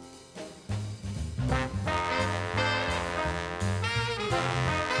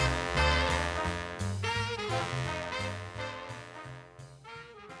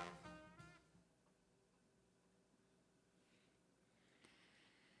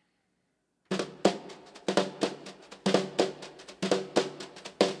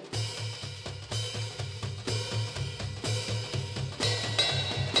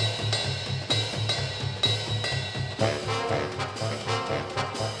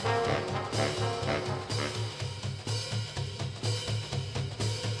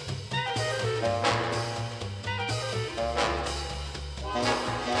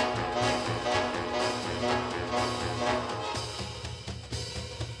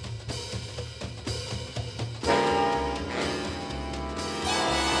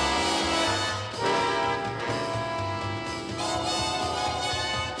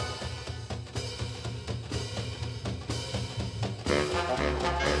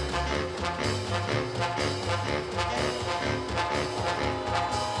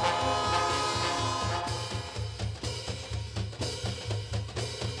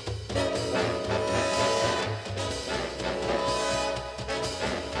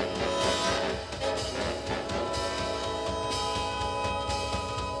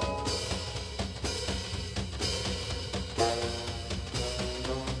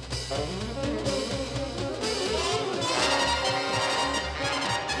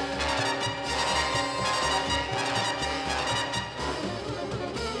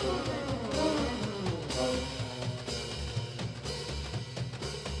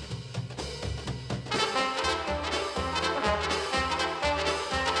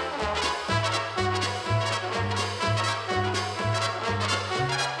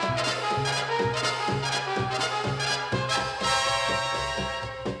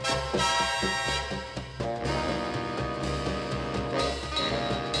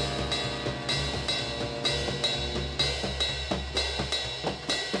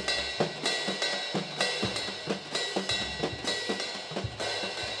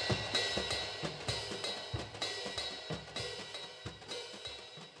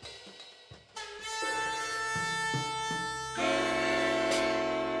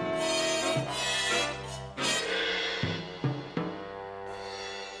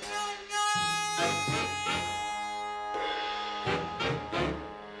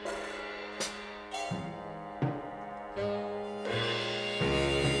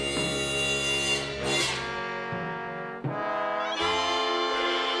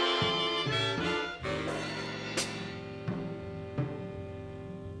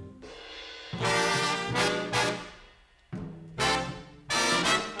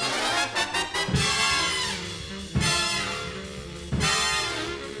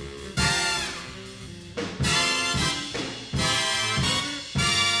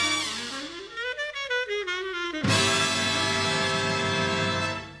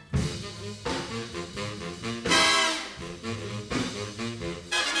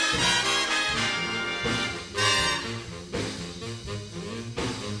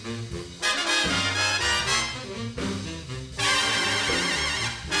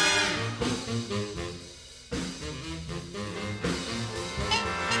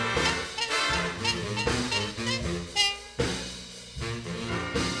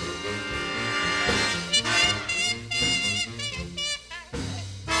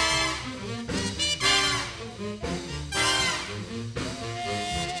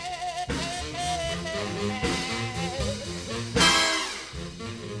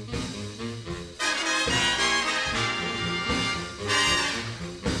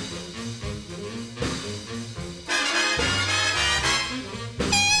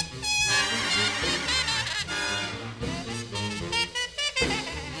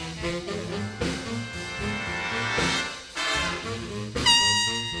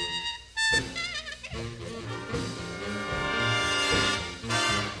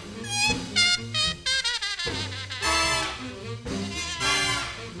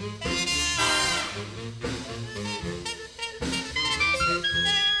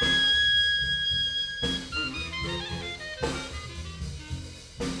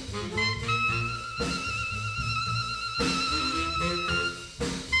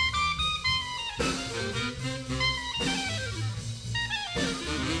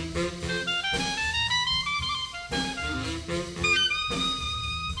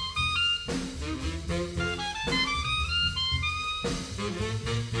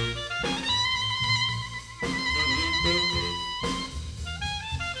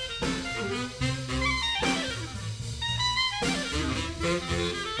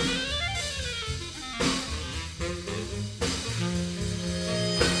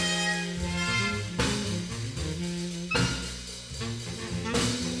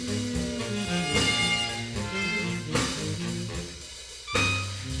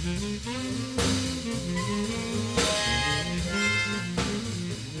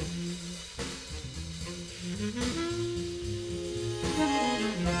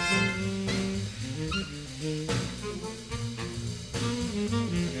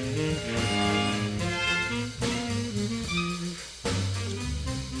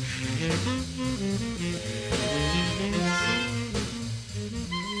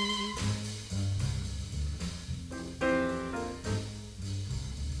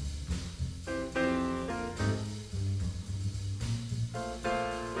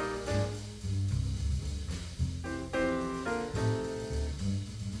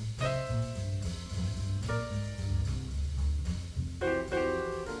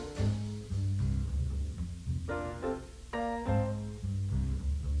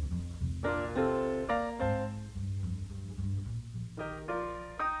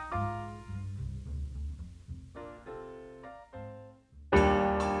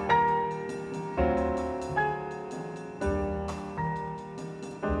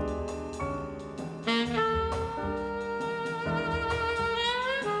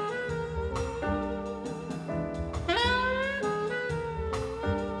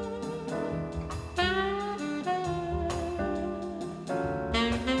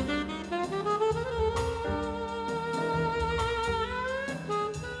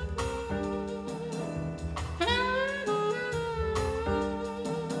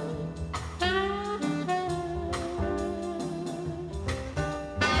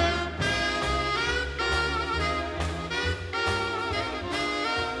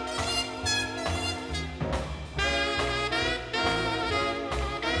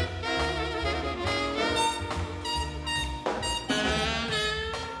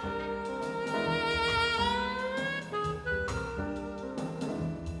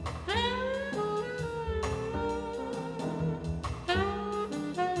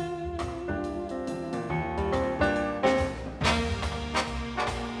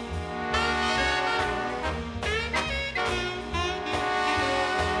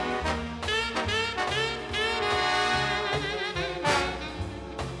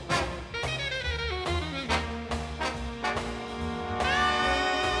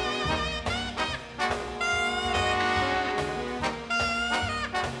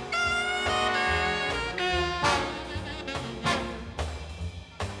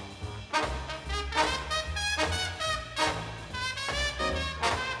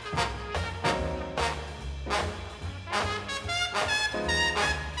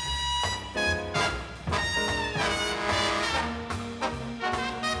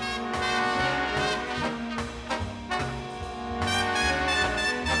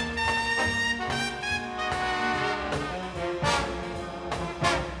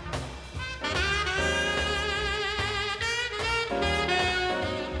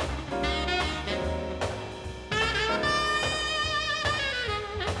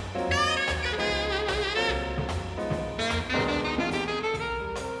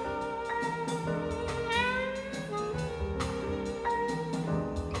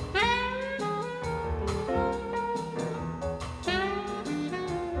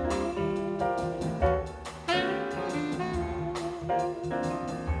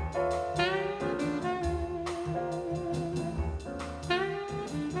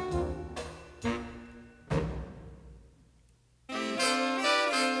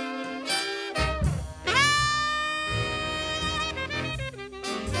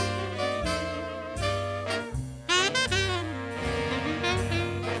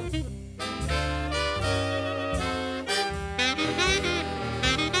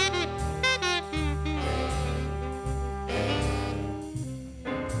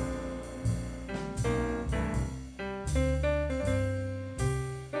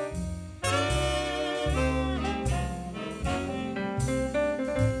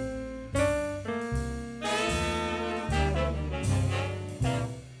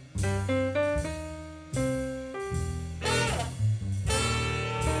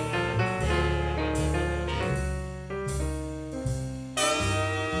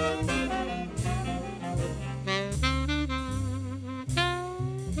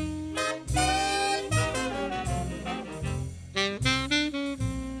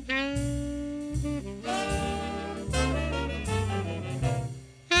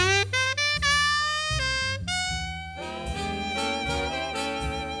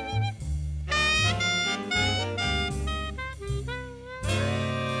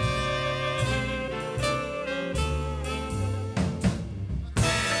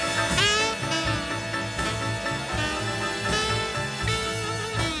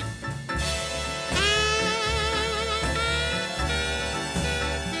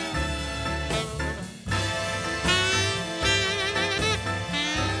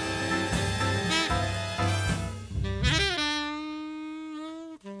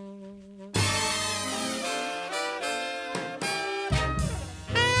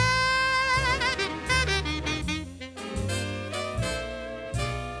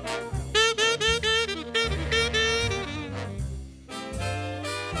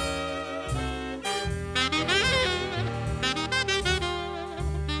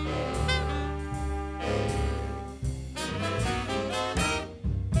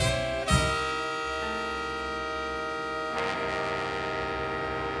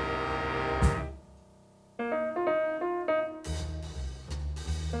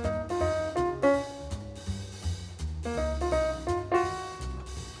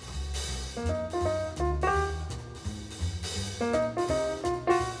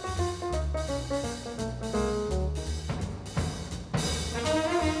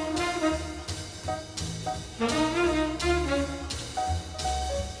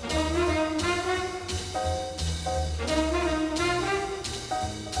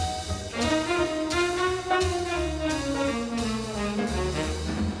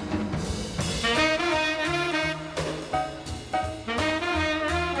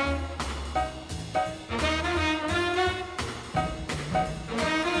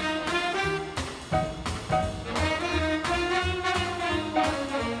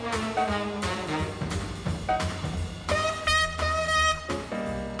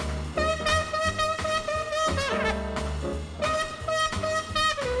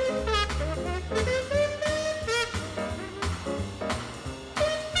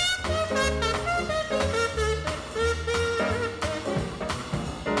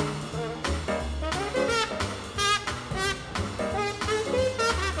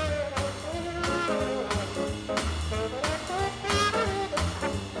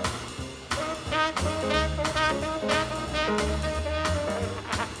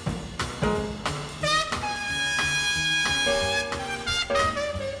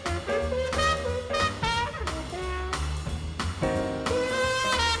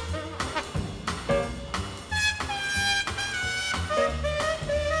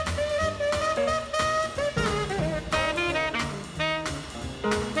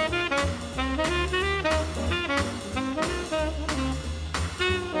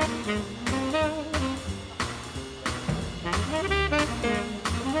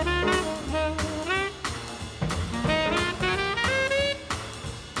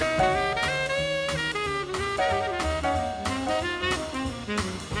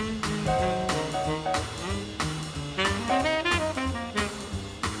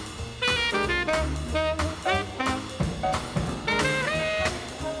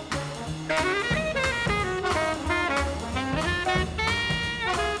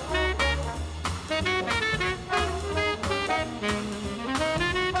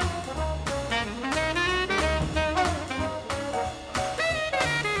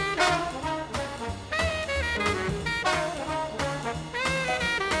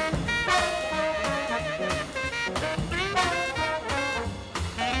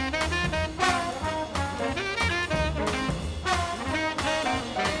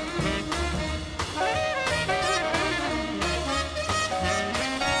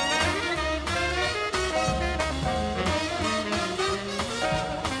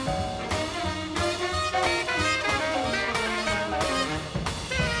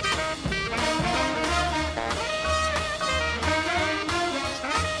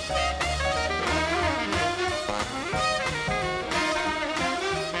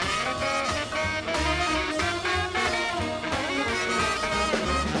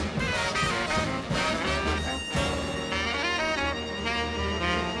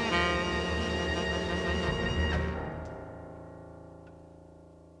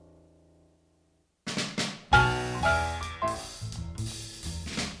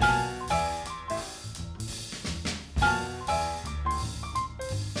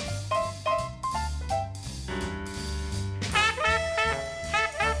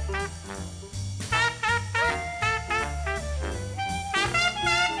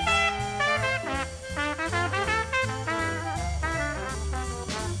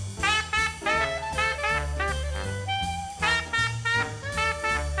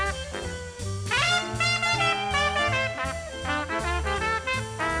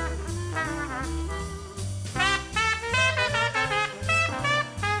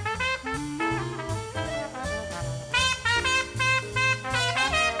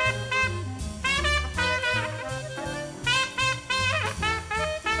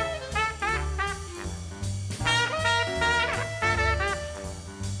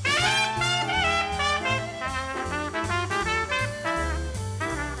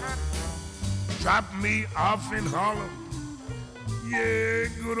 Drop me off in Harlem, yeah,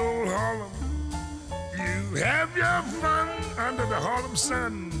 good old Harlem. You have your fun under the Harlem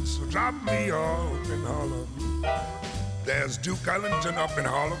sun, so drop me off in Harlem. There's Duke Ellington up in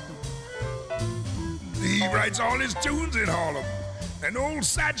Harlem. He writes all his tunes in Harlem, and old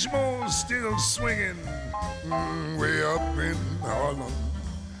Satchmo's still swinging way up in Harlem.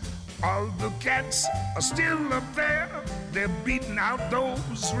 All the cats are still up there, they're beating out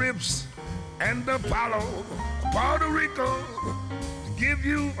those riffs. And Apollo, Puerto Rico, give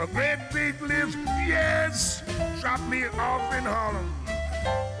you a great big lift. Yes, drop me off in Harlem.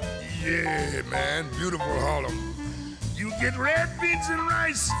 Yeah, man, beautiful Harlem. You get red beans and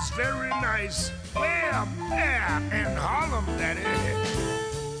rice, it's very nice. Where? There, in Harlem, daddy.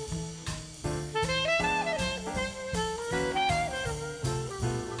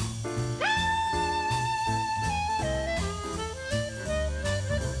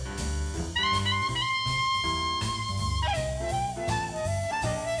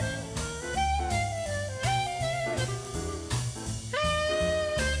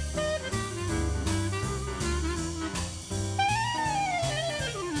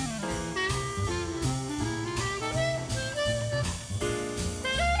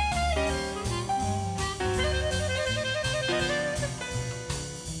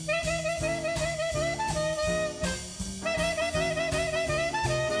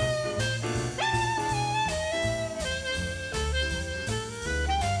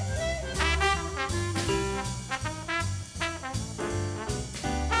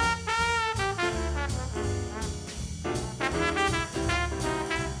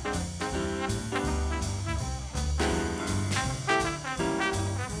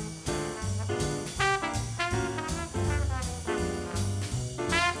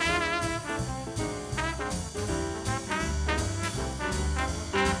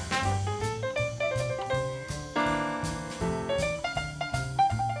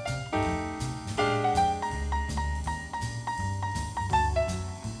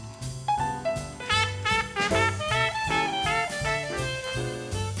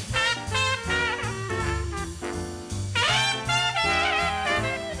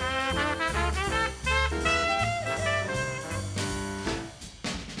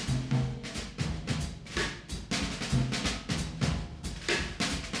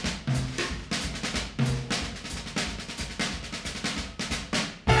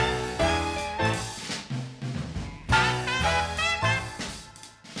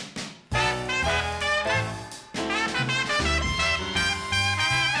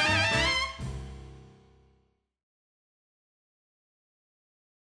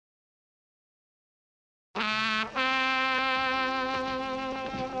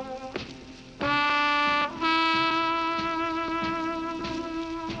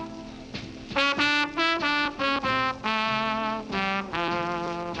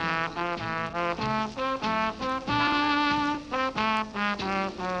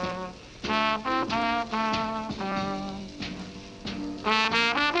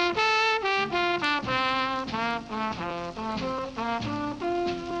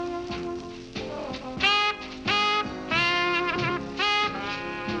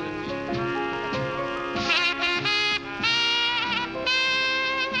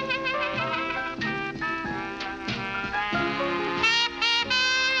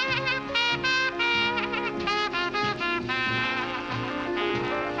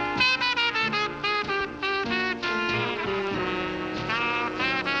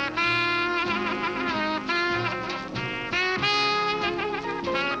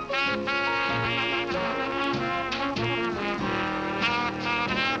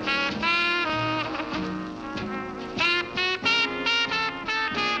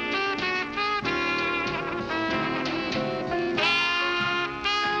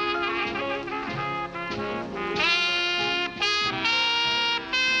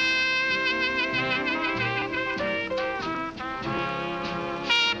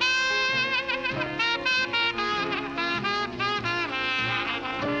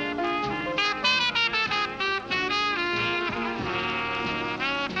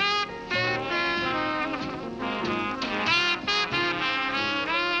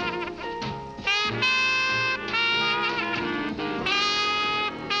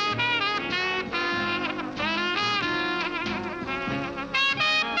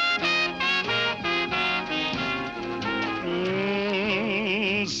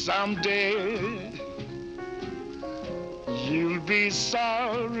 Someday you'll be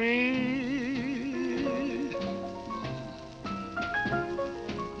sorry.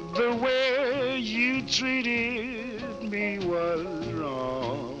 The way you treated me was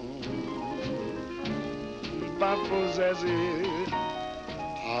wrong. By possessing,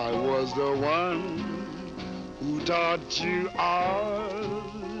 I was the one who taught you all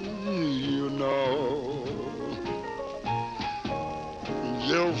you know.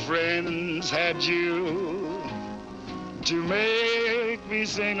 Your friends had you to make me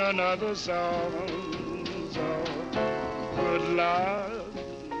sing another song. So good luck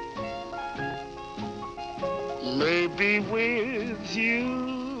may be with you,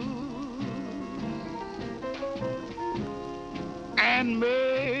 and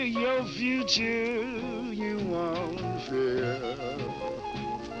may your future you won't fear.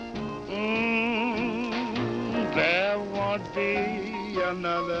 There won't be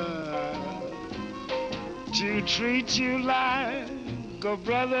another to treat you like a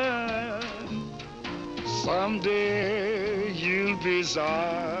brother. Someday you'll be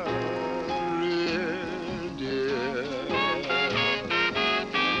sorry, dear.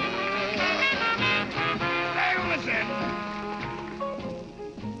 Hey, listen.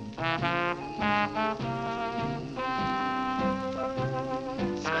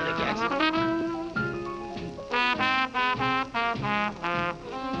 Skylar Jackson.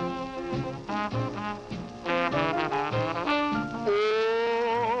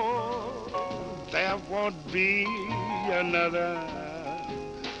 There won't be another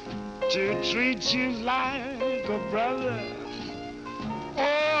to treat you like a brother.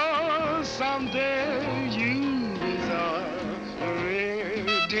 Oh, someday you'll be sorry,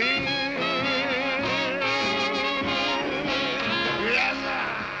 dear. Yes, sir.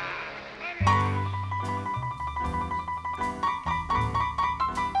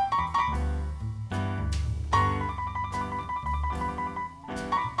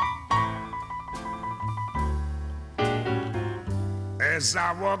 As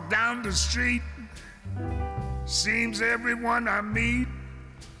I walk down the street, seems everyone I meet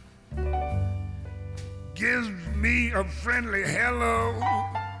gives me a friendly hello.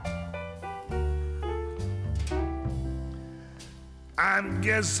 I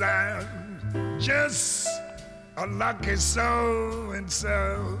guess I'm just a lucky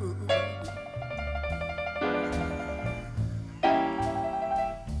so-and-so.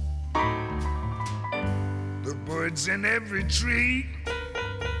 The birds in every tree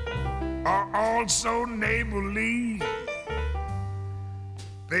are also neighborly.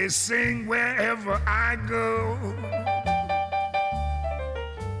 They sing wherever I go.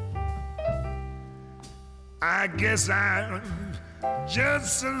 I guess I'm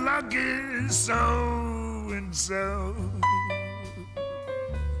just a lucky so-and-so.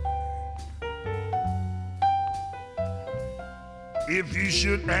 If you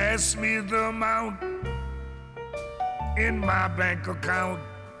should ask me the amount in my bank account,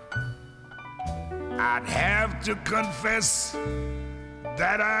 I'd have to confess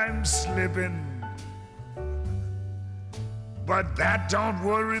that I'm slipping, but that don't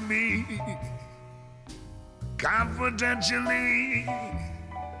worry me. Confidentially,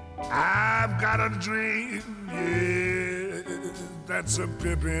 I've got a dream, yeah, that's a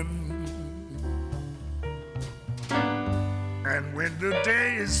pippin'. And when the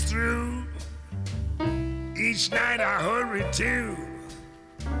day is through, each night I hurry to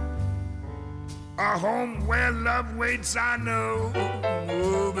a home where love waits, I know.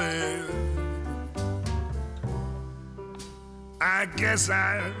 Oh, man. I guess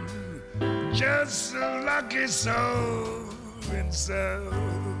I'm just a lucky so-and-so.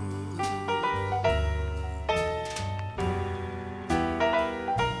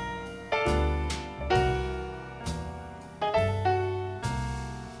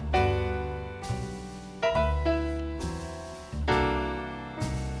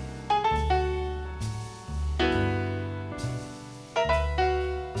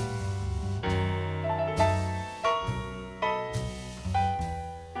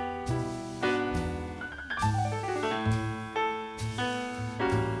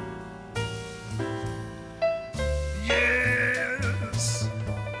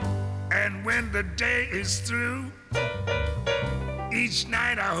 The day is through, each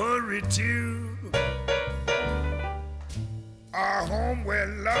night I hurry to a home where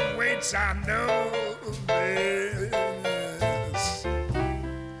love waits, I know. Yes.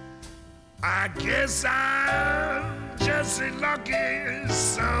 I guess I'm just a lucky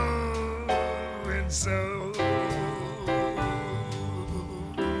so-and-so.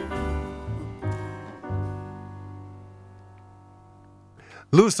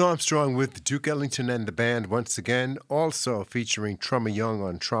 Louis Armstrong with Duke Ellington and the band once again, also featuring Trummer Young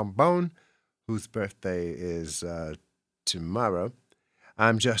on trombone, whose birthday is tomorrow.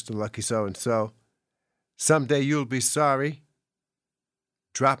 I'm just a lucky so-and-so. Someday you'll be sorry.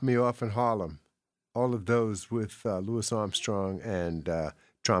 Drop me off in Harlem. All of those with Louis Armstrong and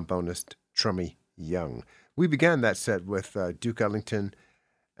trombonist Trummy Young. We began that set with Duke Ellington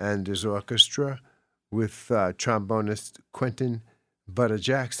and his orchestra with trombonist Quentin Butter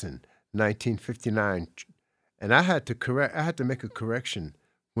Jackson, 1959. And I had to make a correction.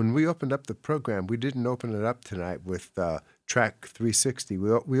 When we opened up the program, we didn't open it up tonight with track 360.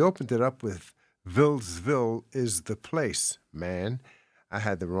 We opened it up with Villesville is the place, man. I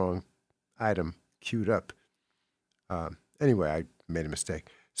had the wrong item queued up. Anyway, I made a mistake.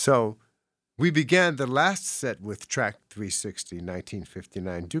 So we began the last set with track 360,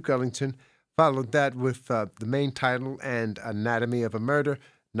 1959. Duke Ellington followed that with the main title and Anatomy of a Murder,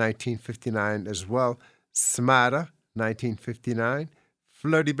 1959 as well. Smada, 1959.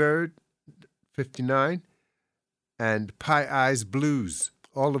 Flirty Bird, 59. And Pie Eyes Blues.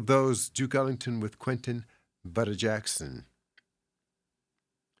 All of those, Duke Ellington with Quentin Butter Jackson.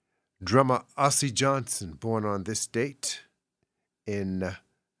 Drummer Ossie Johnson, born on this date in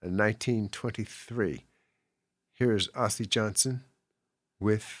 1923. Here's Ossie Johnson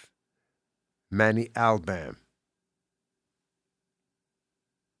with Manny Albam.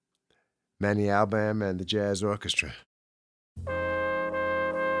 Manny Albam and the Jazz Orchestra.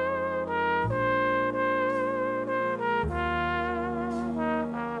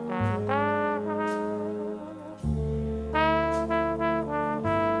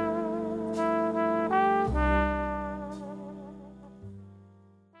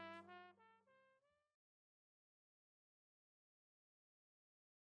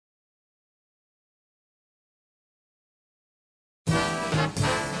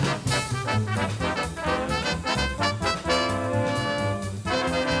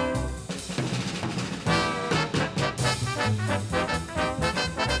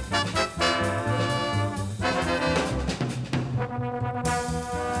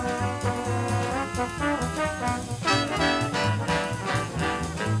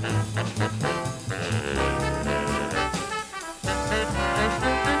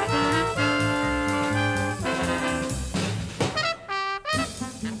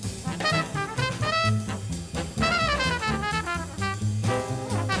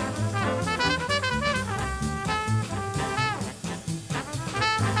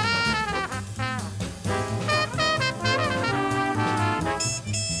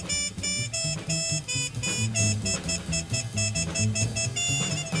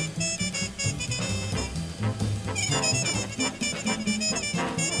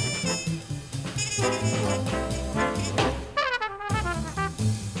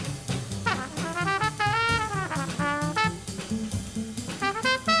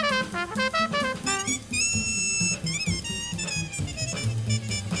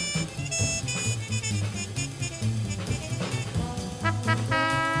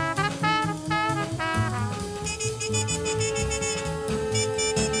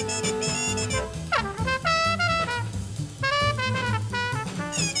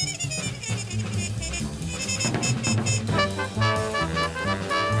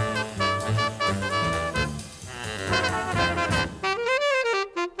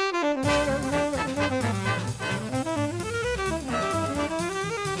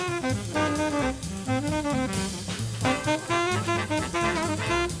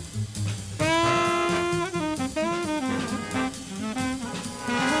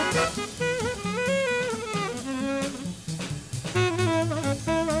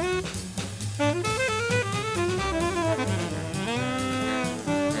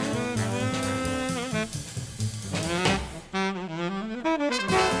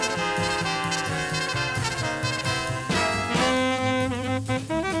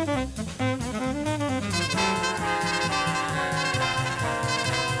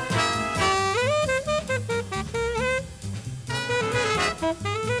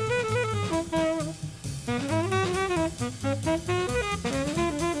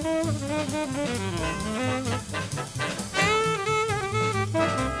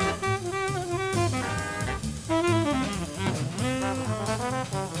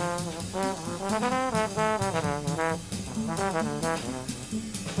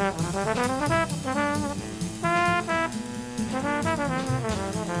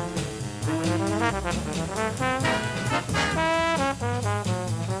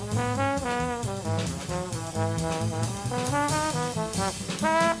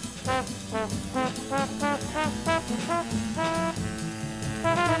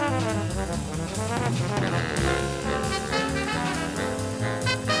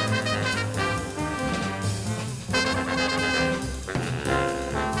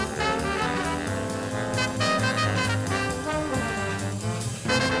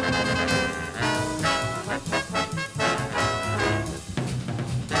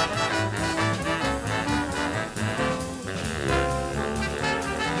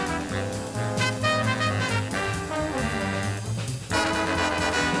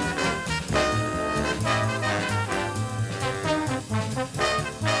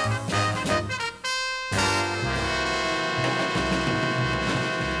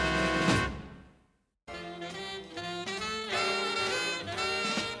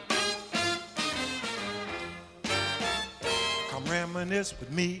 reminisce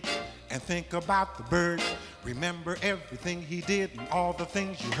with me and think about the bird. Remember everything he did and all the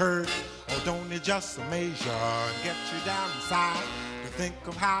things you heard. Oh, don't it just amaze you and get you down inside to think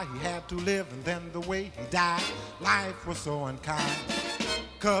of how he had to live and then the way he died. Life was so unkind,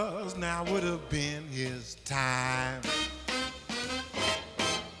 'cause now would have been his time.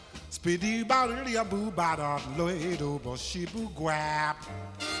 Speedy body a boo bada loido boshibu guap.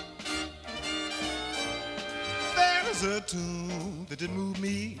 There is a tune that did move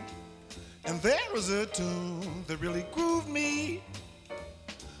me, and there is a tune that really grooved me.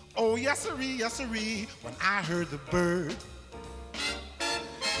 Oh yes-a-ree, when I heard the bird.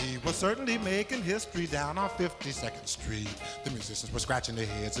 He was certainly making history down on 52nd Street. The musicians were scratching their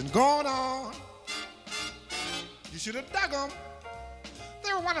heads and going on. You should have dug them.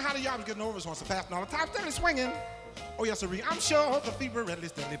 They were wondering how the yard was getting over his horns and passing all the time, steadily swinging. Oh yes, sirree, I'm sure the feet were readily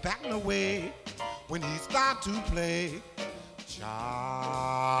steadily backing away when he started to play Charlie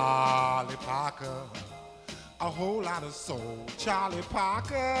Parker, a whole lot of soul. Charlie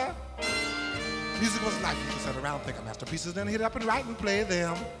Parker. Music was life. People sat around thinking masterpieces, then hit up and write and play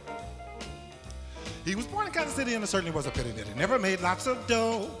them. He was born in Kansas City, and it certainly was a pity that he never made lots of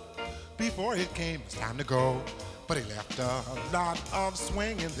dough before it came his time to go. But he left a lot of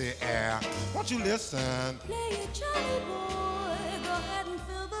swing in the air. Won't you listen? Play it, Charlie boy. Go ahead and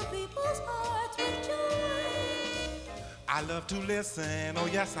fill the people's hearts with joy. I love to listen. Oh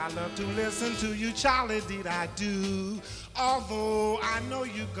yes, I love to listen to you, Charlie. Did I do? Although I know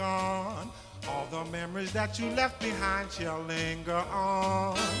you're gone, all the memories that you left behind shall linger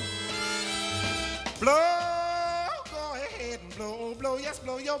on. Blow, go ahead and blow, oh blow, yes,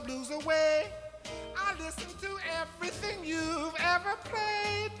 blow your blues away. I listen to everything you've ever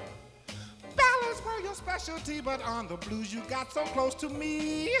played. Ballads were your specialty, but on the blues you got so close to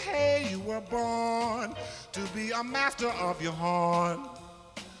me. Hey, you were born to be a master of your horn.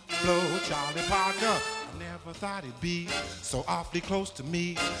 Blow, Charlie Parker. I never thought he'd be so awfully close to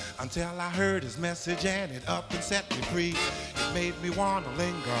me until I heard his message and it up and set me free. It made me want to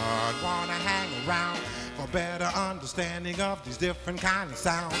linger and want to hang around for better understanding of these different kind of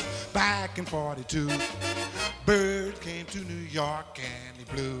sounds. Back in 42, Bird came to New York and he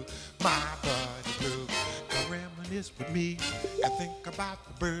blew my buddy blue. Come reminisce with me and think about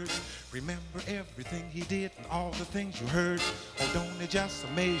the bird. Remember everything he did and all the things you heard. Oh, don't it just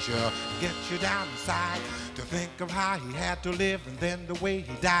amaze you, get you down inside to think of how he had to live and then the way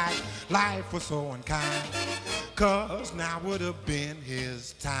he died. Life was so unkind, 'cause now would have been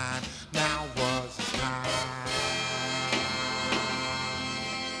his time. Now was his time.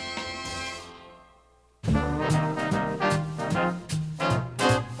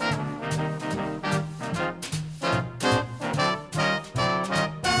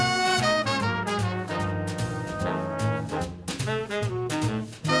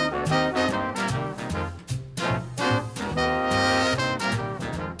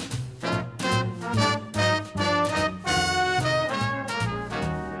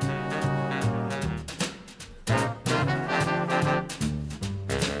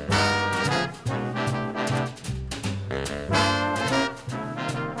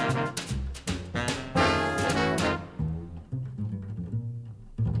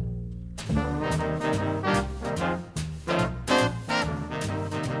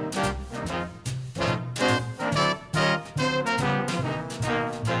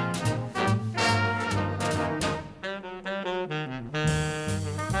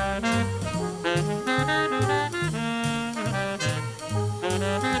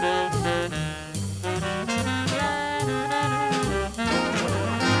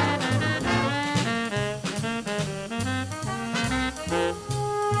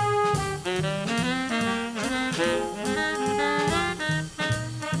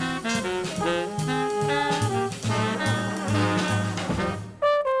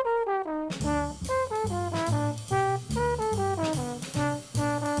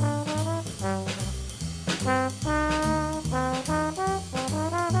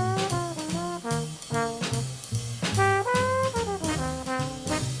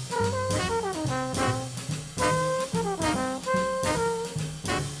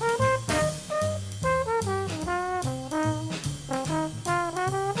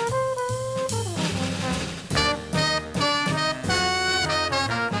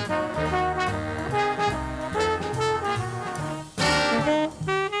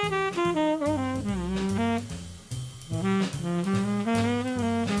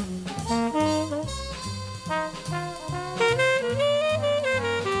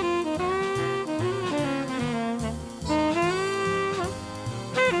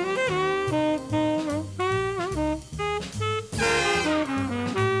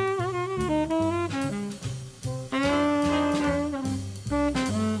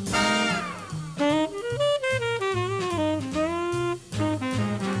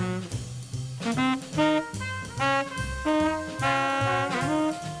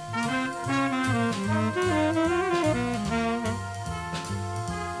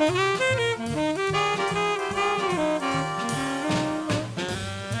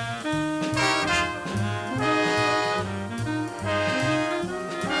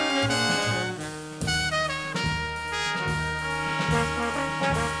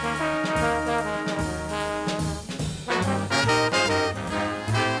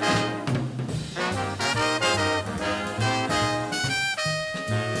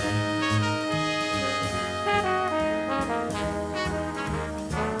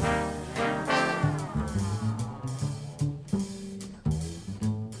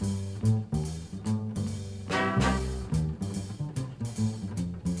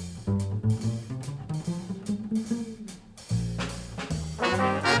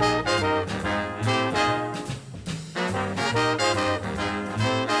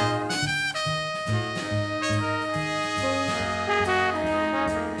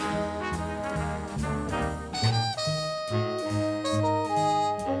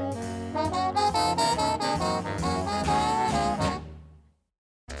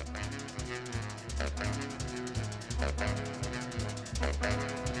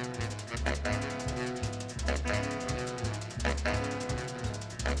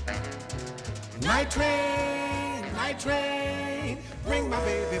 Night train, bring my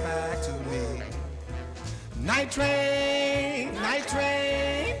baby back to me. Night train,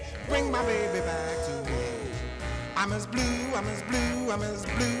 bring my baby back to me. I'm as blue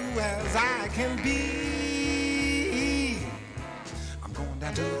as I can be. I'm going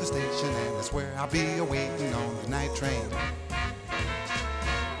down to the station and that's where I'll be awaiting on the night train.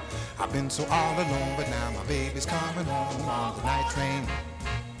 I've been so all alone, but now my baby's coming home on the night train.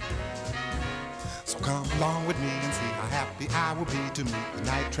 So come along with me and see how happy I will be to meet the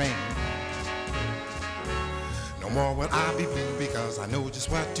night train. No more will I be blue because I know just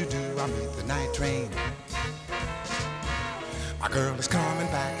what to do. I'll meet the night train. My girl is coming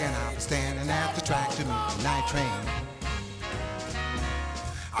back and I'll be standing at the track to meet the night train.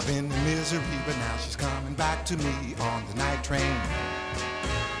 I've been in misery, but now she's coming back to me on the night train.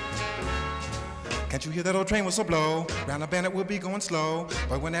 Can't you hear that old train whistle blow? Round the bend it will be going slow,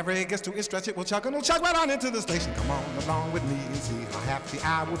 but whenever it gets to its stretch, it will chug and it'll chug right on into the station. Come on along with me and see how happy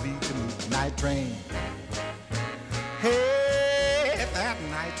I will be to meet the night train. Hey, that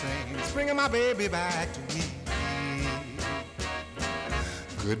night train is bringing my baby back to me.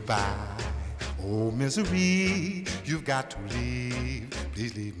 Goodbye, oh misery, you've got to leave.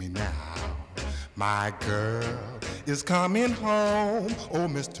 Please leave me now. My girl is coming home. Oh,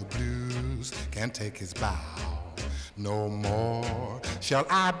 Mr. Blues can't take his bow. No more shall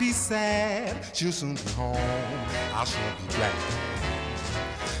I be sad. She'll soon be home. I shall be glad.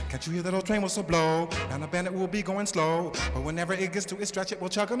 Can't you hear that old train whistle blow? Round the bend it will be going slow, but whenever it gets to its stretch, it will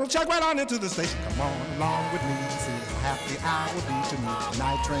chug and it'll chug right on into the station. Come on along with me and see how happy I will be to meet the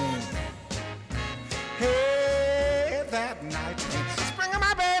night train. Hey, that night train is bringing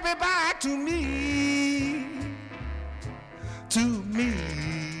my baby back to me, to me,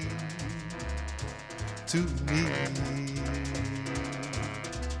 to me.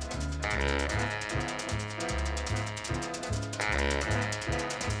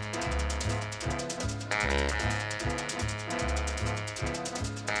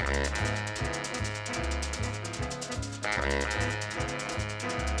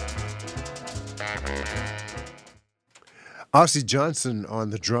 Ossie Johnson on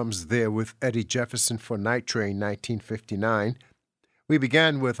the drums there with Eddie Jefferson for Night Train, 1959. We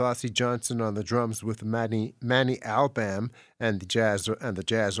began with Ossie Johnson on the drums with Manny Albam and the Jazz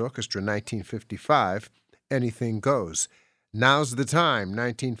Orchestra, 1955. Anything Goes. Now's the Time,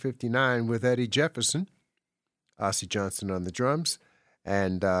 1959, with Eddie Jefferson, Ossie Johnson on the drums,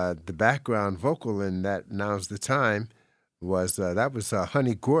 and the background vocal in that Now's the Time was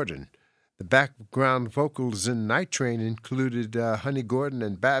Honey Gordon. The background vocals in Night Train included Honey Gordon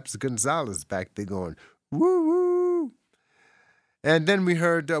and Babs Gonzalez back there going, woo woo. And then we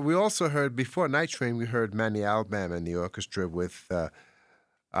also heard, before Night Train, we heard Manny Albam and the orchestra with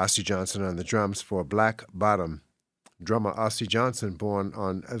Ossie Johnson on the drums for Black Bottom. Drummer Ossie Johnson, born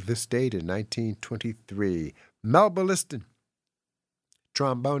on this date in 1923. Melba Liston,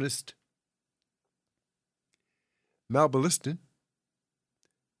 trombonist. Melba Liston,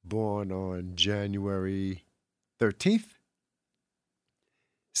 born on January 13th.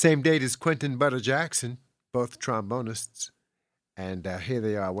 Same date as Quentin Butter Jackson, both trombonists. And here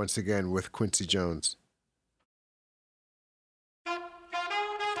they are once again with Quincy Jones.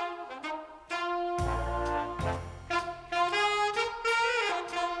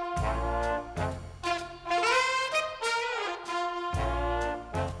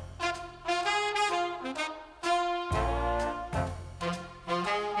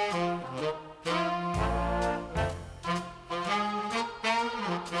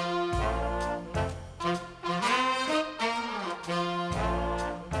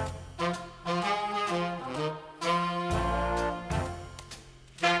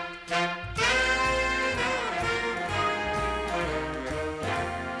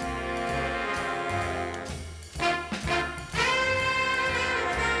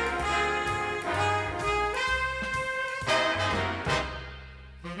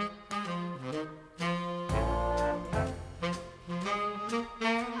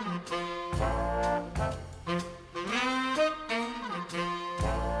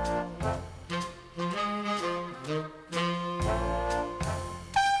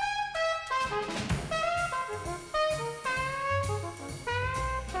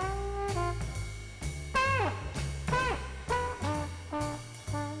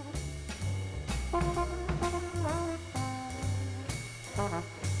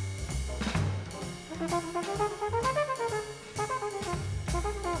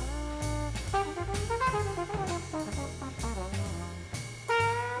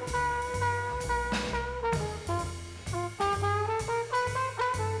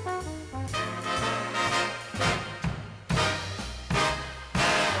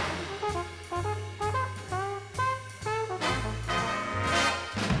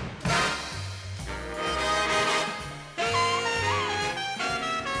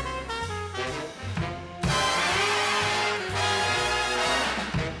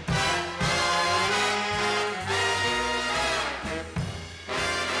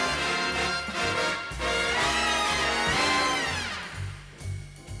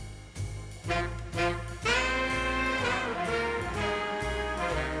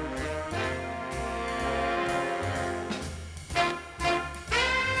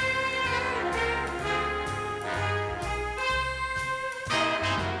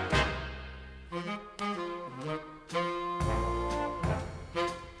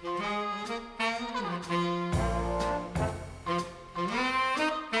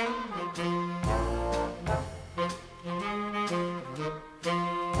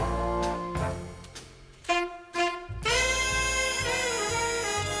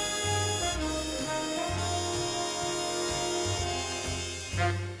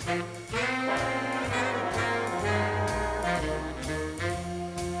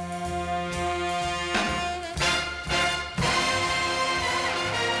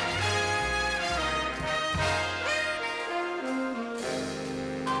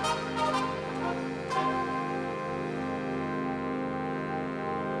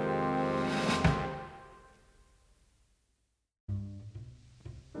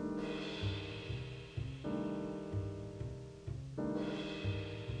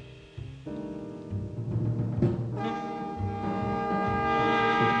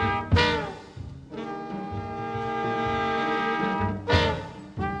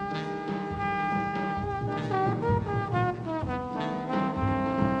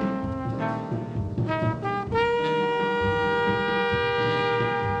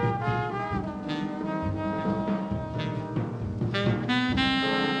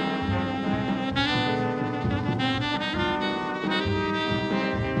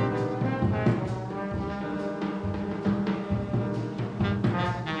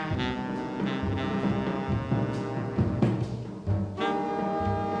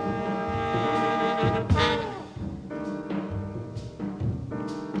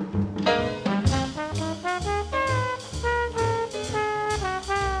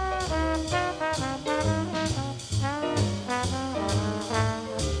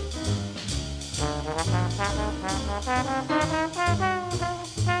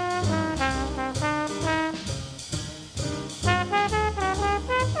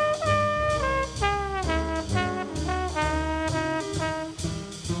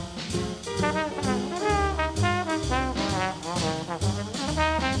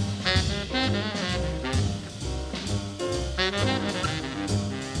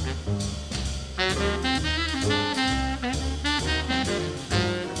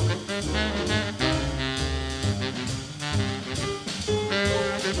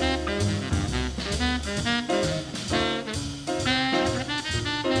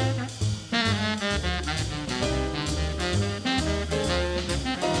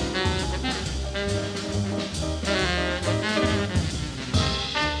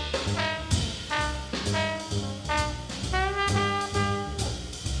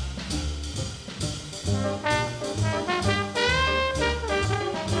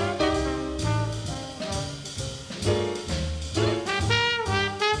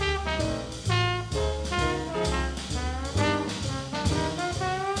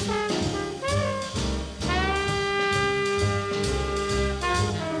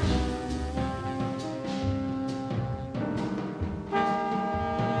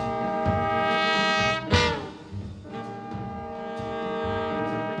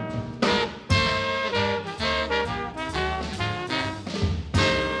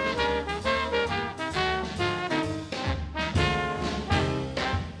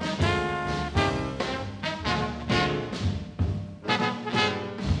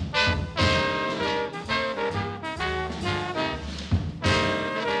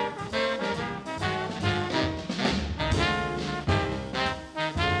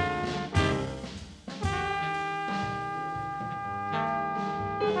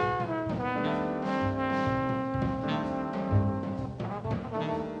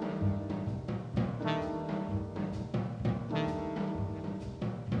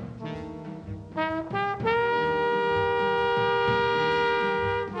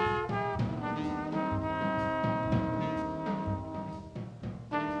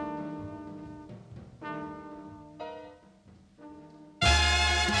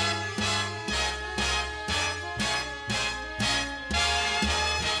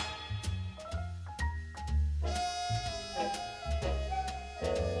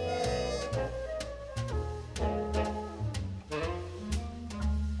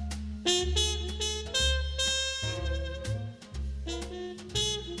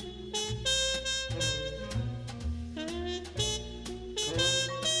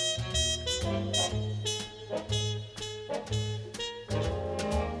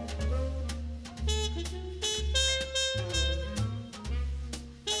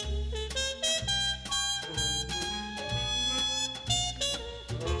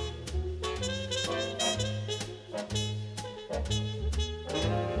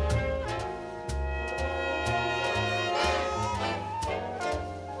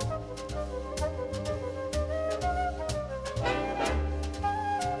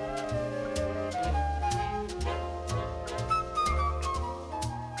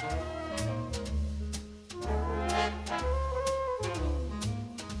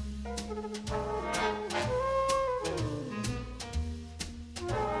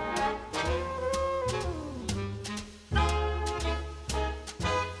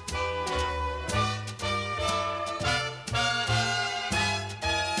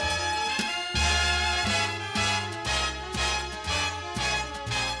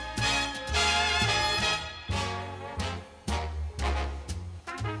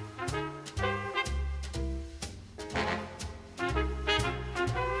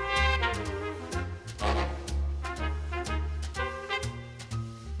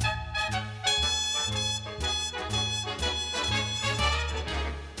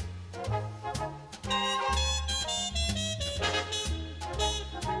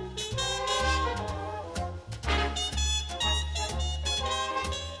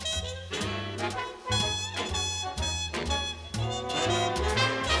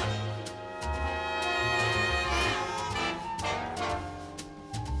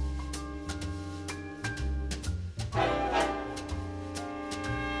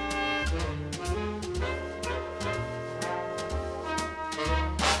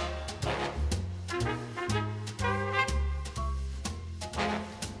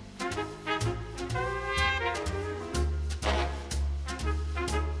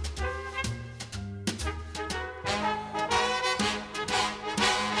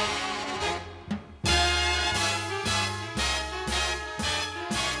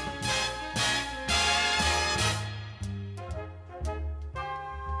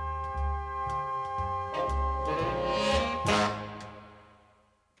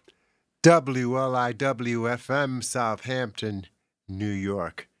 WLIW-FM, Southampton, New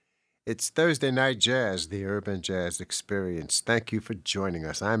York. It's Thursday Night Jazz, the Urban Jazz Experience. Thank you for joining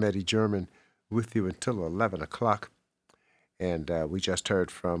us. I'm Eddie German, with you until 11 o'clock. And we just heard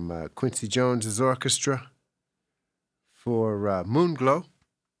from Quincy Jones's orchestra for Moonglow.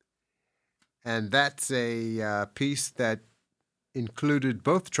 And that's a piece that included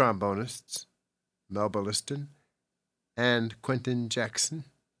both trombonists, Melba Liston and Quentin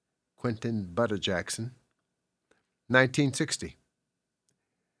Butter Jackson, 1960.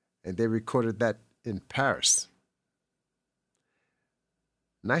 And they recorded that in Paris.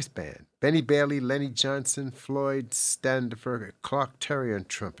 Nice band. Benny Bailey, Lenny Johnson, Floyd Standifer, Clark Terry on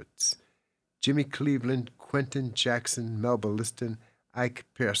trumpets, Jimmy Cleveland, Quentin Jackson, Melba Liston, Ike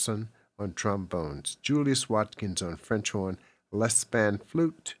Pearson on trombones, Julius Watkins on French horn, Les Spann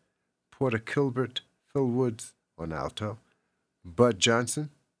flute, Porter Kilbert, Phil Woods on alto, Bud Johnson,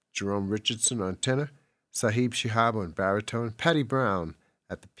 Jerome Richardson on tenor, Sahib Shihab on baritone, Patty Brown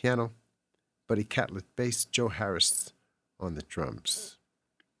at the piano, Buddy Catlett bass, Joe Harris on the drums.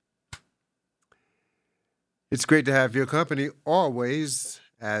 It's great to have your company always,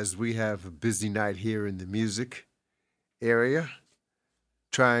 as we have a busy night here in the music area,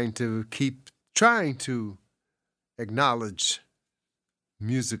 trying to acknowledge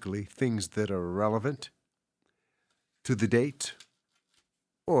musically things that are relevant to the date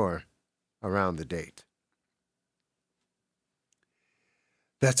or around the date.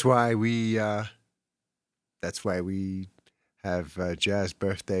 That's why we have jazz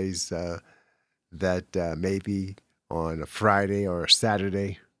birthdays that maybe on a Friday or a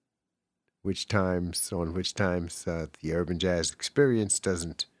Saturday, on which times the Urban Jazz Experience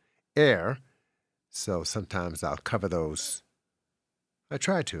doesn't air. So sometimes I'll cover those. I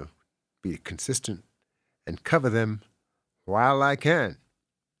try to be consistent and cover them while I can.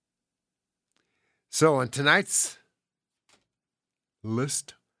 So on tonight's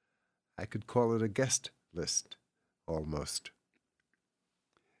list, I could call it a guest list, almost.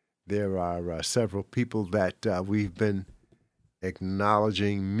 There are several people that we've been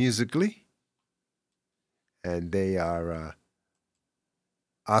acknowledging musically, and they are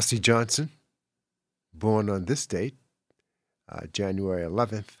Ossie Johnson, born on this date, January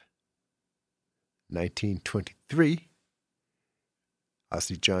 11th, 1923.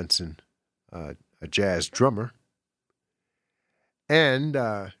 Ossie Johnson, a jazz drummer, and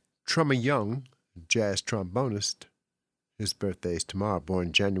Trummer Young, jazz trombonist. His birthday is tomorrow,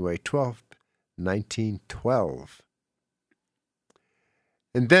 born January 12th, 1912.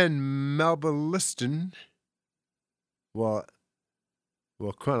 And then Melba Liston,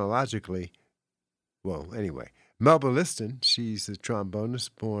 chronologically, Melba Liston, she's a trombonist,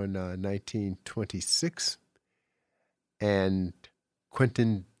 born 1926, and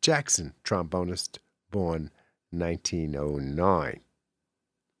Quentin Jackson, trombonist, born 1909.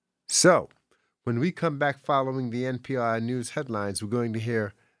 So, when we come back following the NPR News headlines, we're going to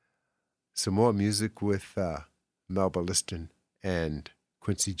hear some more music with Melba Liston and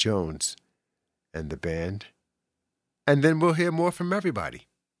Quincy Jones and the band. And then we'll hear more from everybody.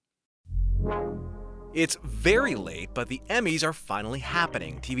 It's very late, but the Emmys are finally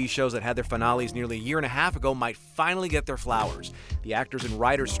happening. TV shows that had their finales nearly a year and a half ago might finally get their flowers. The actors and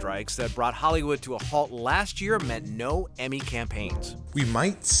writers' strikes that brought Hollywood to a halt last year meant no Emmy campaigns. We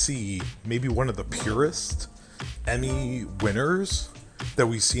might see maybe one of the purest Emmy winners that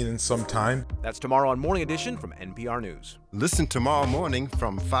we've seen in some time. That's tomorrow on Morning Edition from NPR News. Listen tomorrow morning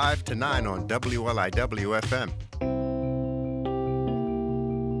from 5 to 9 on WLIW-FM.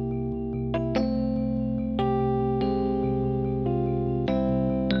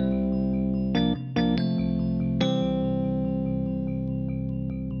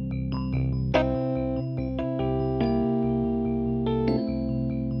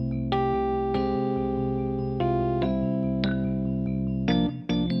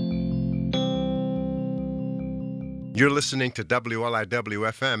 You're listening to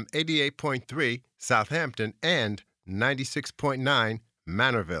WLIW-FM 88.3 Southampton and 96.9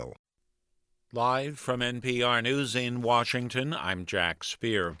 Manorville. Live from NPR News in Washington, I'm Jack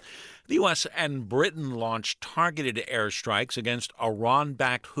Speer. The U.S. and Britain launched targeted airstrikes against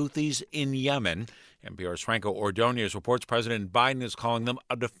Iran-backed Houthis in Yemen. NPR's Franco Ordonez reports President Biden is calling them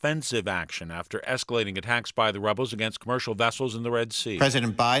a defensive action after escalating attacks by the rebels against commercial vessels in the Red Sea.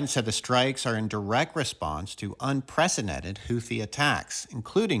 President Biden said the strikes are in direct response to unprecedented Houthi attacks,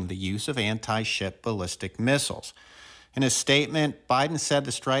 including the use of anti-ship ballistic missiles. In a statement, Biden said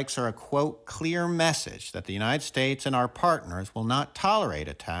the strikes are a, quote, clear message that the United States and our partners will not tolerate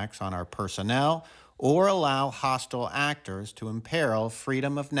attacks on our personnel or allow hostile actors to imperil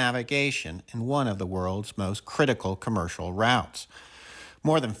freedom of navigation in one of the world's most critical commercial routes.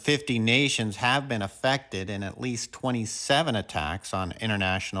 More than 50 nations have been affected in at least 27 attacks on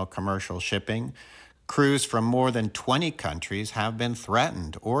international commercial shipping. Crews from more than 20 countries have been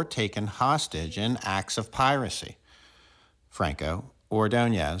threatened or taken hostage in acts of piracy. Franco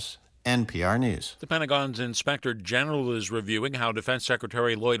Ordonez, NPR News. The Pentagon's Inspector General is reviewing how Defense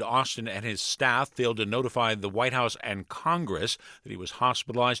Secretary Lloyd Austin and his staff failed to notify the White House and Congress that he was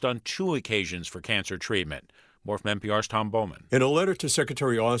hospitalized on 2 occasions for cancer treatment. More from NPR's Tom Bowman. In a letter to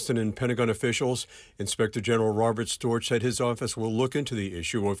Secretary Austin and Pentagon officials, Inspector General Robert Storch said his office will look into the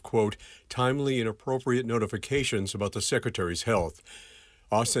issue of, quote, timely and appropriate notifications about the Secretary's health.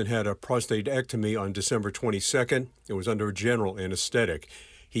 Austin had a prostatectomy on December 22nd. It was under general anesthetic.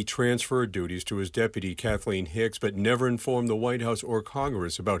 He transferred duties to his deputy, Kathleen Hicks, but never informed the White House or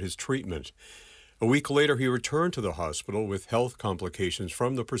Congress about his treatment. A week later, he returned to the hospital with health complications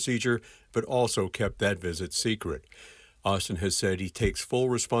from the procedure, but also kept that visit secret. Austin has said he takes full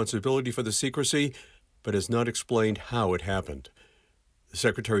responsibility for the secrecy, but has not explained how it happened. The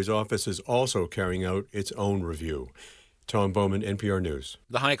Secretary's office is also carrying out its own review. Tom Bowman, NPR News.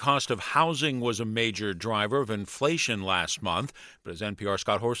 The high cost of housing was a major driver of inflation last month, but as NPR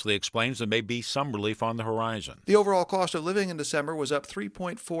Scott Horsley explains, there may be some relief on the horizon. The overall cost of living in December was up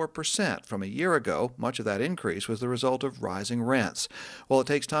 3.4% from a year ago. Much of that increase was the result of rising rents. While it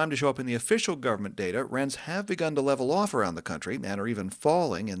takes time to show up in the official government data, rents have begun to level off around the country and are even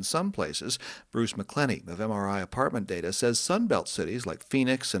falling in some places. Bruce McClenny of MRI Apartment Data says Sunbelt cities like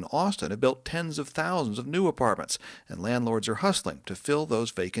Phoenix and Austin have built tens of thousands of new apartments, and landlords are hustling to fill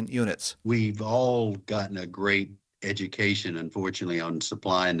those vacant units. We've all gotten a great education, unfortunately, on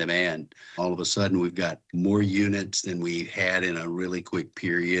supply and demand. All of a sudden, we've got more units than we had in a really quick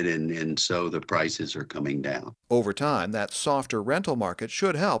period, and so the prices are coming down. Over time, that softer rental market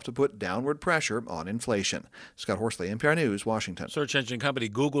should help to put downward pressure on inflation. Scott Horsley, NPR News, Washington. Search engine company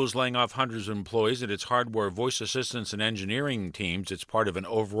Google is laying off hundreds of employees at its hardware, voice assistants, and engineering teams. It's part of an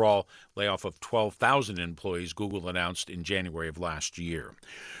overall layoff of 12,000 employees Google announced in January of last year.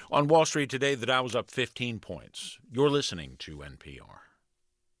 On Wall Street today, the Dow was up 15 points. You're listening to NPR.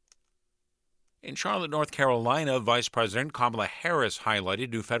 In Charlotte, North Carolina, Vice President Kamala Harris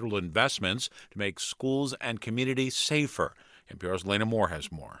highlighted new federal investments to make schools and communities safer. NPR's Lena Moore has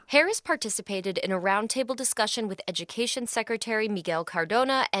more. Harris participated in a roundtable discussion with Education Secretary Miguel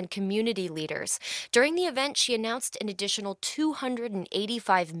Cardona and community leaders. During the event, she announced an additional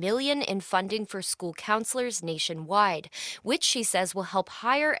 $285 million in funding for school counselors nationwide, which she says will help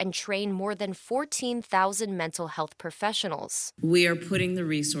hire and train more than 14,000 mental health professionals. We are putting the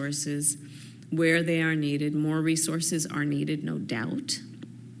resources where they are needed. More resources are needed, no doubt.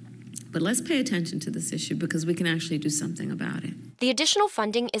 But let's pay attention to this issue because we can actually do something about it. The additional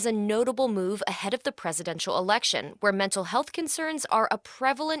funding is a notable move ahead of the presidential election, where mental health concerns are a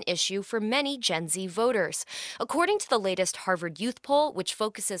prevalent issue for many Gen Z voters. According to the latest Harvard Youth poll, which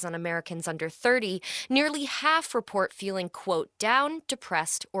focuses on Americans under 30, nearly half report feeling, quote, down,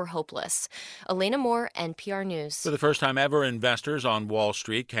 depressed, or hopeless. Elena Moore, NPR News. For the first time ever, investors on Wall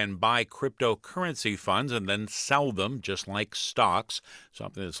Street can buy cryptocurrency funds and then sell them just like stocks,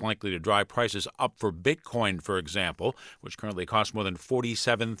 something that's likely to drive prices up for Bitcoin, for example, which currently costs more than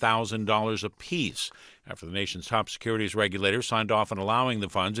 $47,000 apiece. After the nation's top securities regulator signed off on allowing the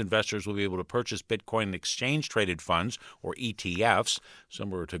funds, investors will be able to purchase Bitcoin exchange-traded funds, or ETFs,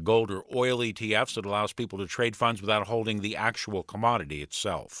 similar to gold or oil ETFs that allows people to trade funds without holding the actual commodity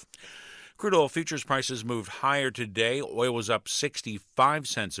itself. Crude oil futures prices moved higher today. Oil was up 65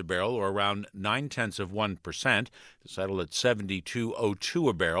 cents a barrel, or around 0.9%, to settle at $72.02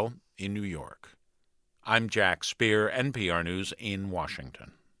 a barrel in New York. I'm Jack Speer, NPR News in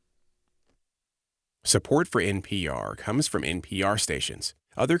Washington. Support for NPR comes from NPR stations.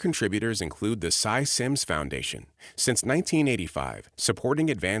 Other contributors include the Cy Sims Foundation. Since 1985, supporting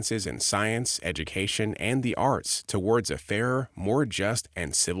advances in science, education, and the arts towards a fairer, more just,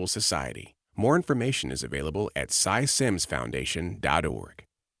 and civil society. More information is available at cysimsfoundation.org.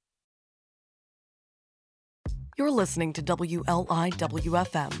 You're listening to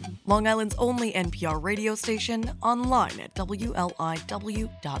WLIW-FM, Long Island's only NPR radio station, online at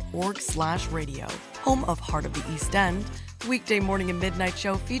WLIW.org/radio. Home of Heart of the East End, weekday morning and midnight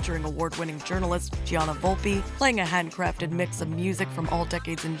show featuring award-winning journalist Gianna Volpe, playing a handcrafted mix of music from all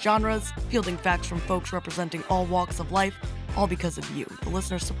decades and genres, fielding facts from folks representing all walks of life, all because of you, the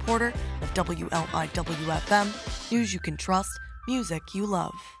listener supporter of WLIW-FM, news you can trust, music you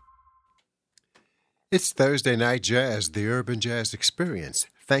love. It's Thursday Night Jazz, the Urban Jazz Experience,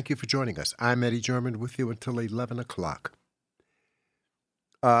 Thank you for joining us. I'm Eddie German with you until 11 o'clock.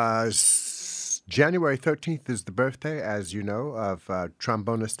 January 13th is the birthday, as you know, of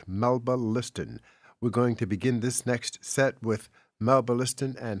trombonist Melba Liston. We're going to begin this next set with Melba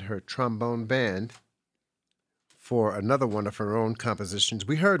Liston and her trombone band for another one of her own compositions.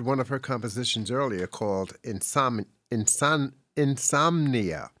 We heard one of her compositions earlier called Insomnia.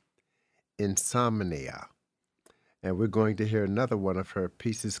 And we're going to hear another one of her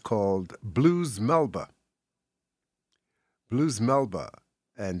pieces called Blues Melba. Blues Melba.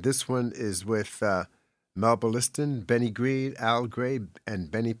 And this one is with Melba Liston, Benny Green, Al Gray,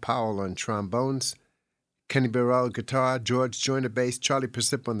 and Benny Powell on trombones, Kenny Burrell guitar, George Joyner bass, Charlie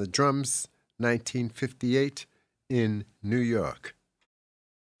Persip on the drums, 1958 in New York.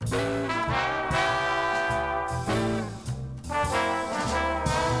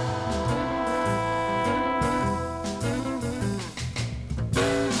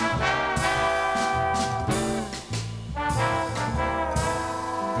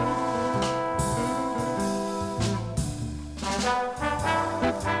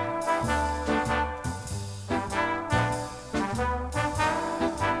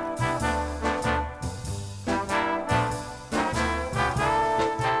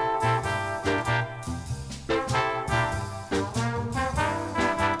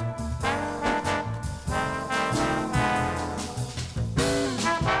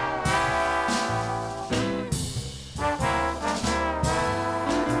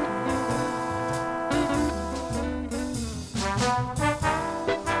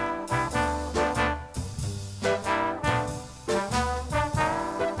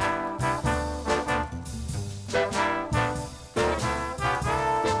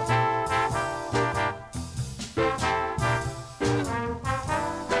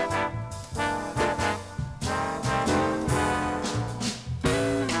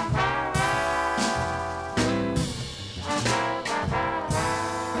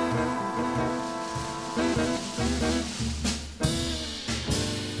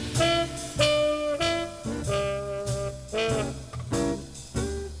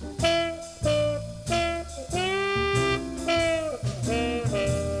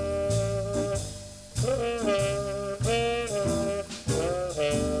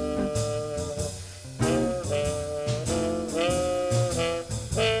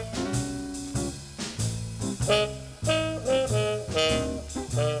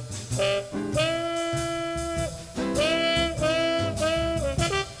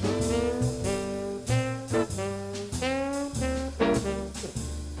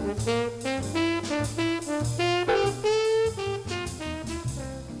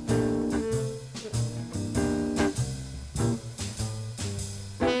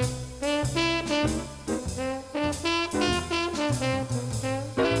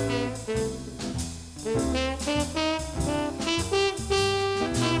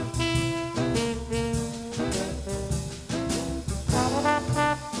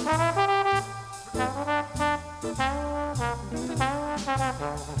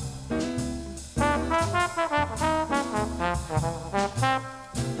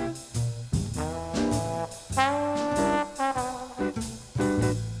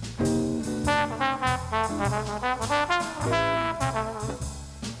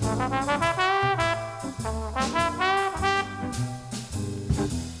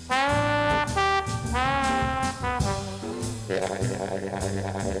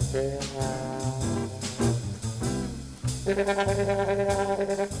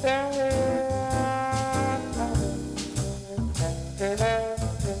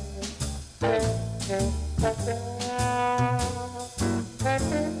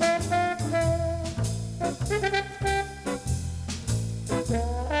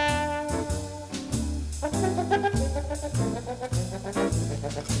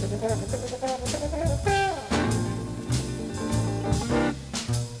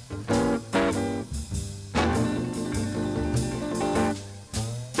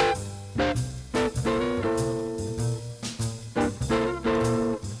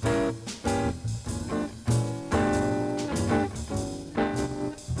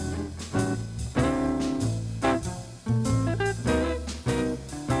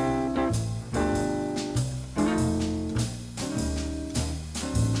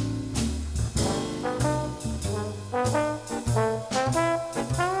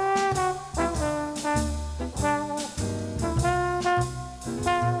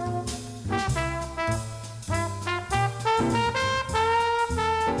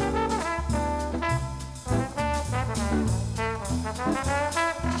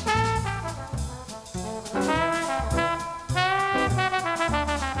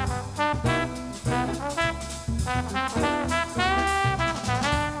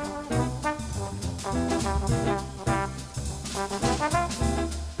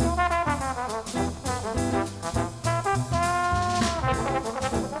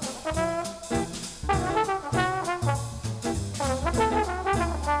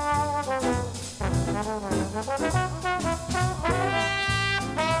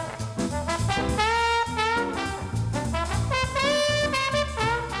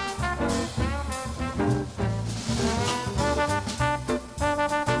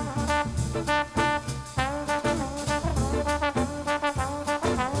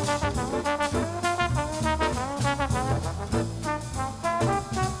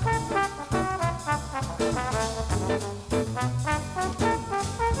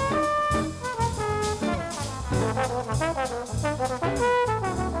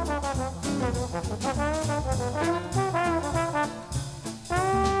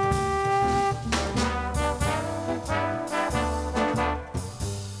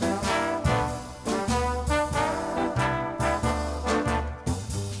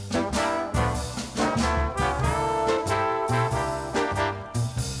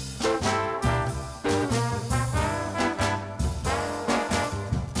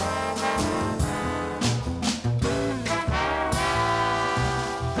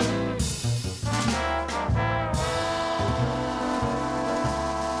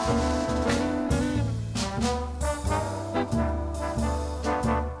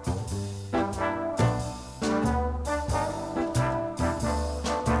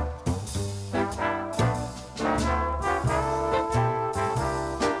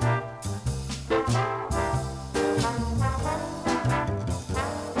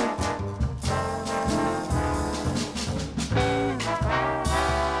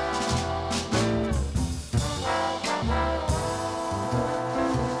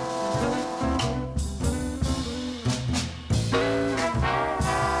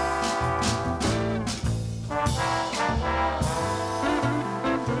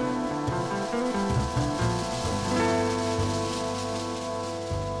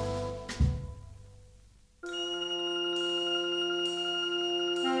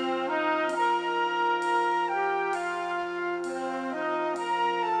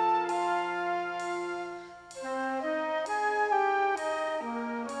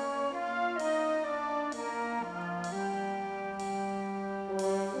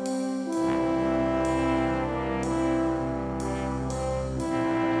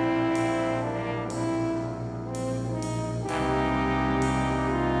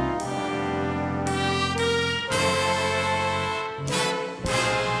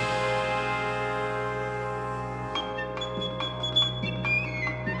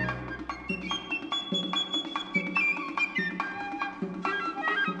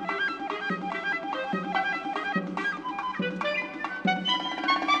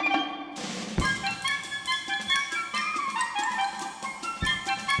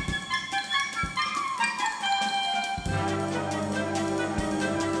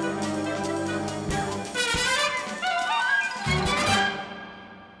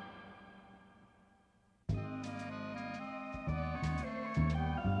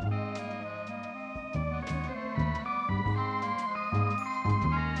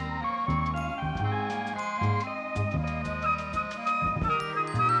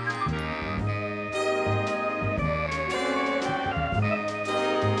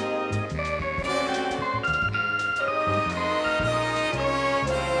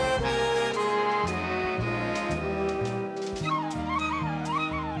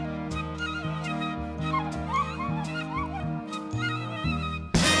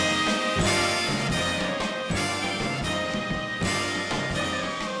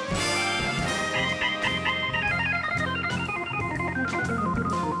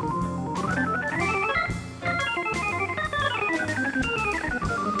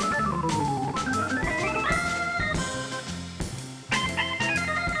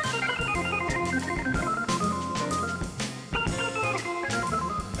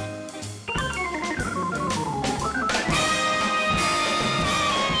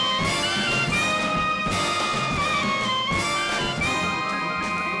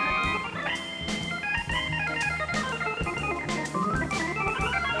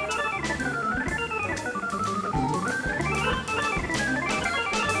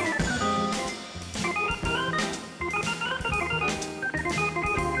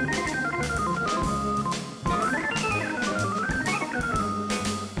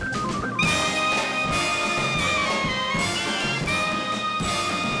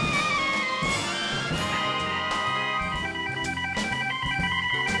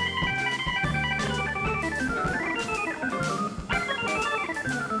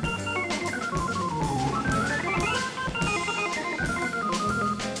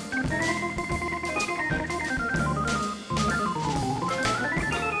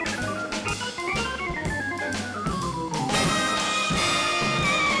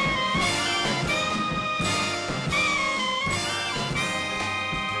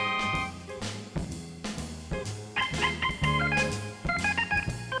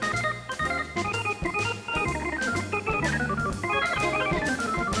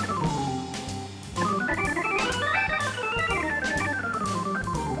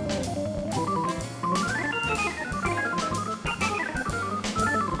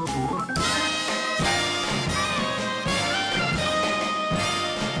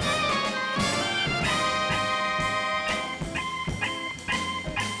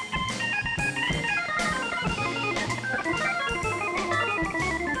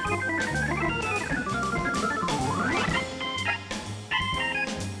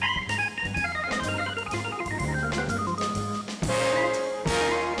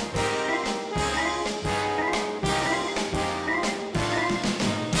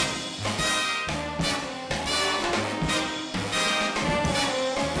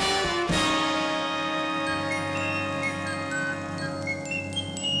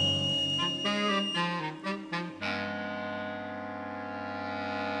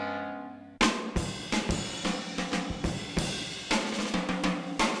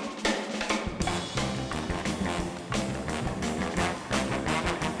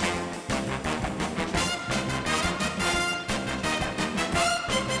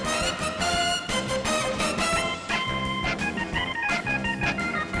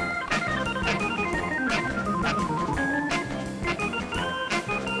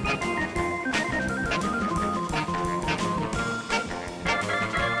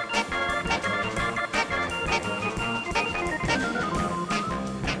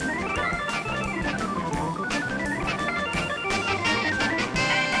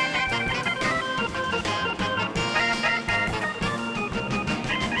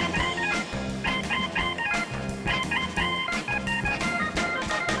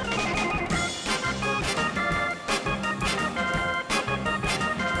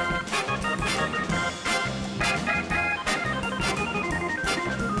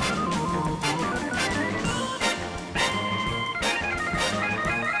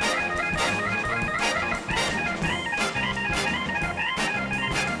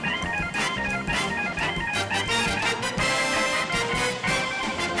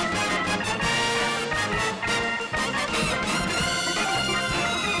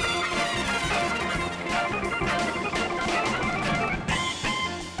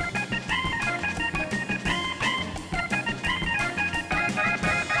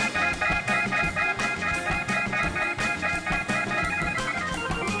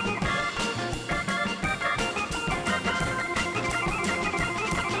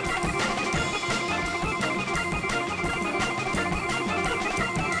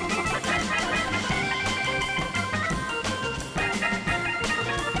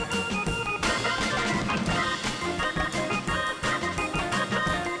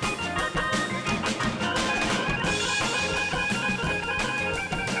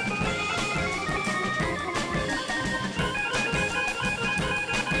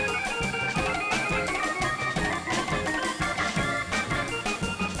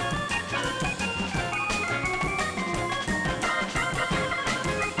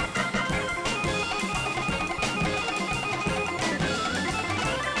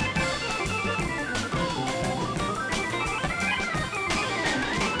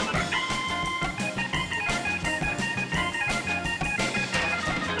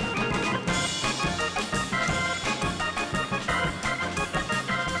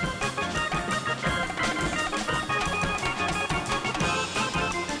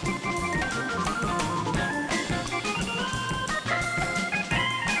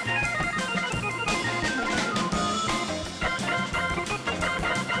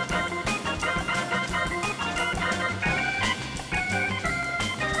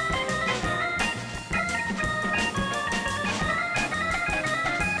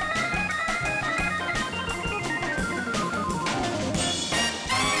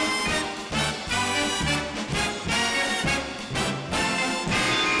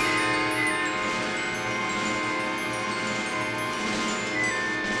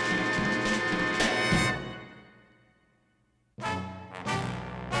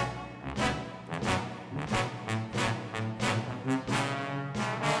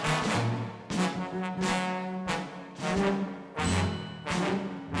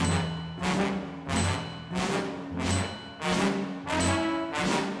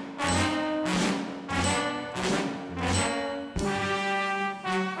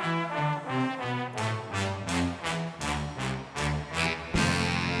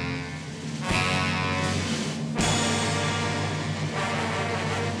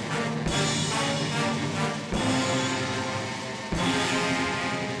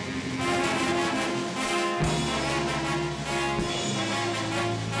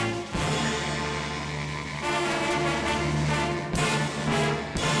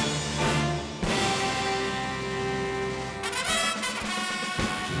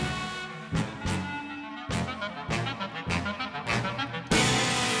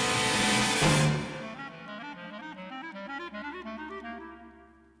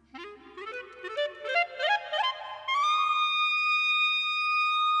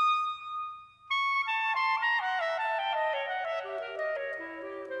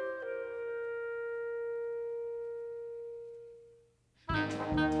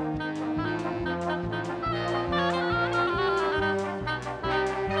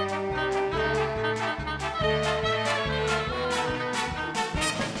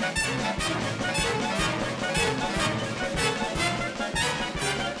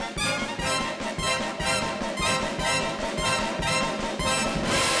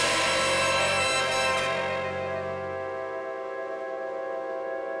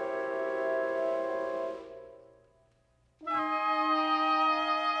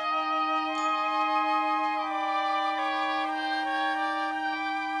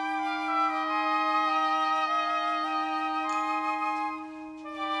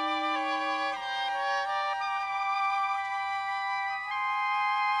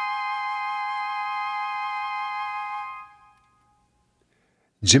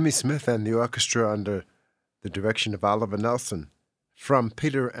 Jimmy Smith and the orchestra under the direction of Oliver Nelson from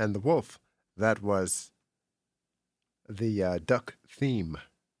Peter and the Wolf. That was the duck theme,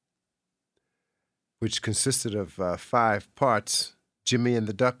 which consisted of 5 parts: Jimmy and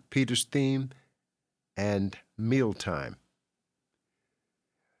the Duck, Peter's theme, and Mealtime.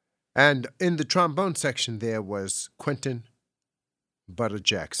 And in the trombone section there was Quentin Butter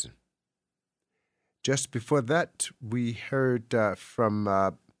Jackson. Just before that, we heard from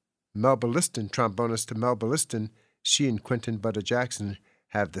Melba Liston, trombonist to Melba Liston. She and Quentin Butter Jackson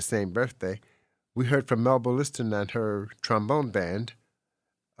have the same birthday. We heard from Melba Liston and her trombone band,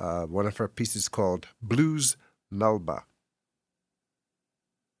 one of her pieces called Blues Melba.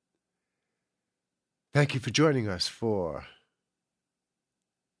 Thank you for joining us for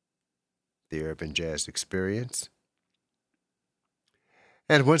the Urban Jazz Experience.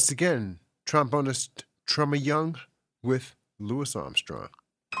 And once again, trombonist Trummer Young with Louis Armstrong.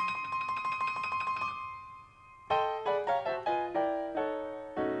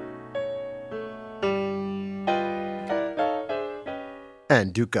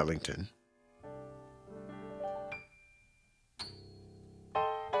 And Duke Ellington.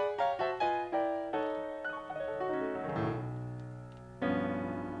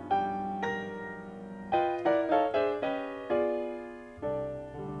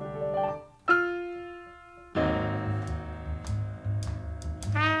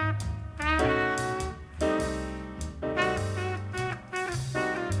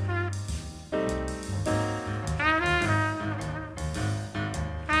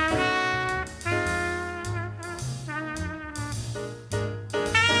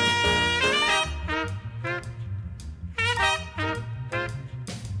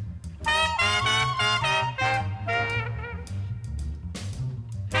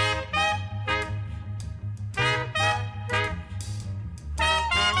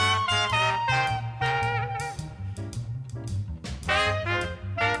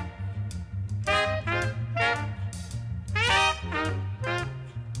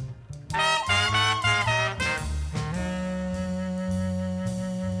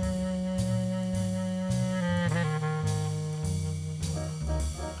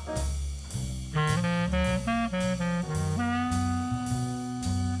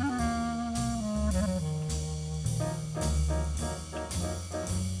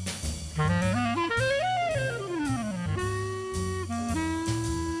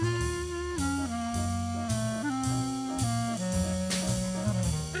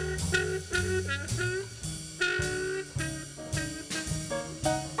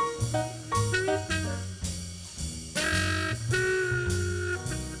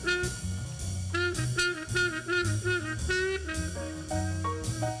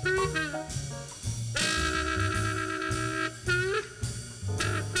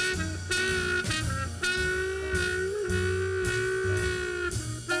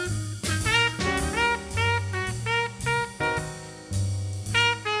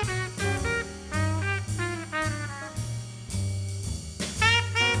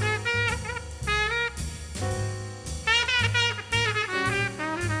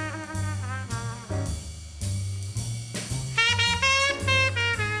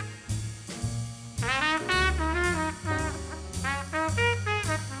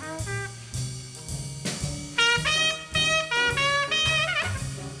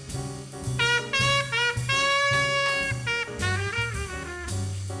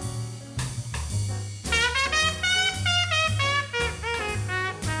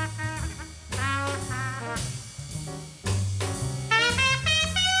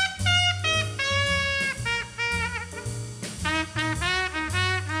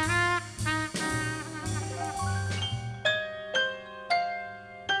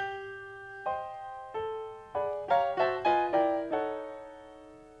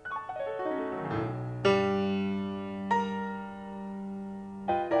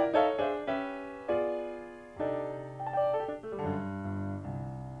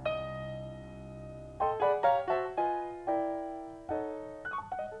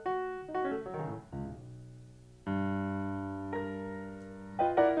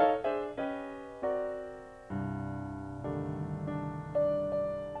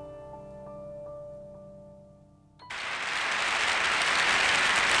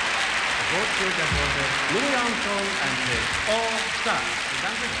 Louis Armstrong and his All Stars.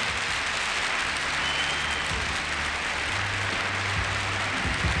 Danke.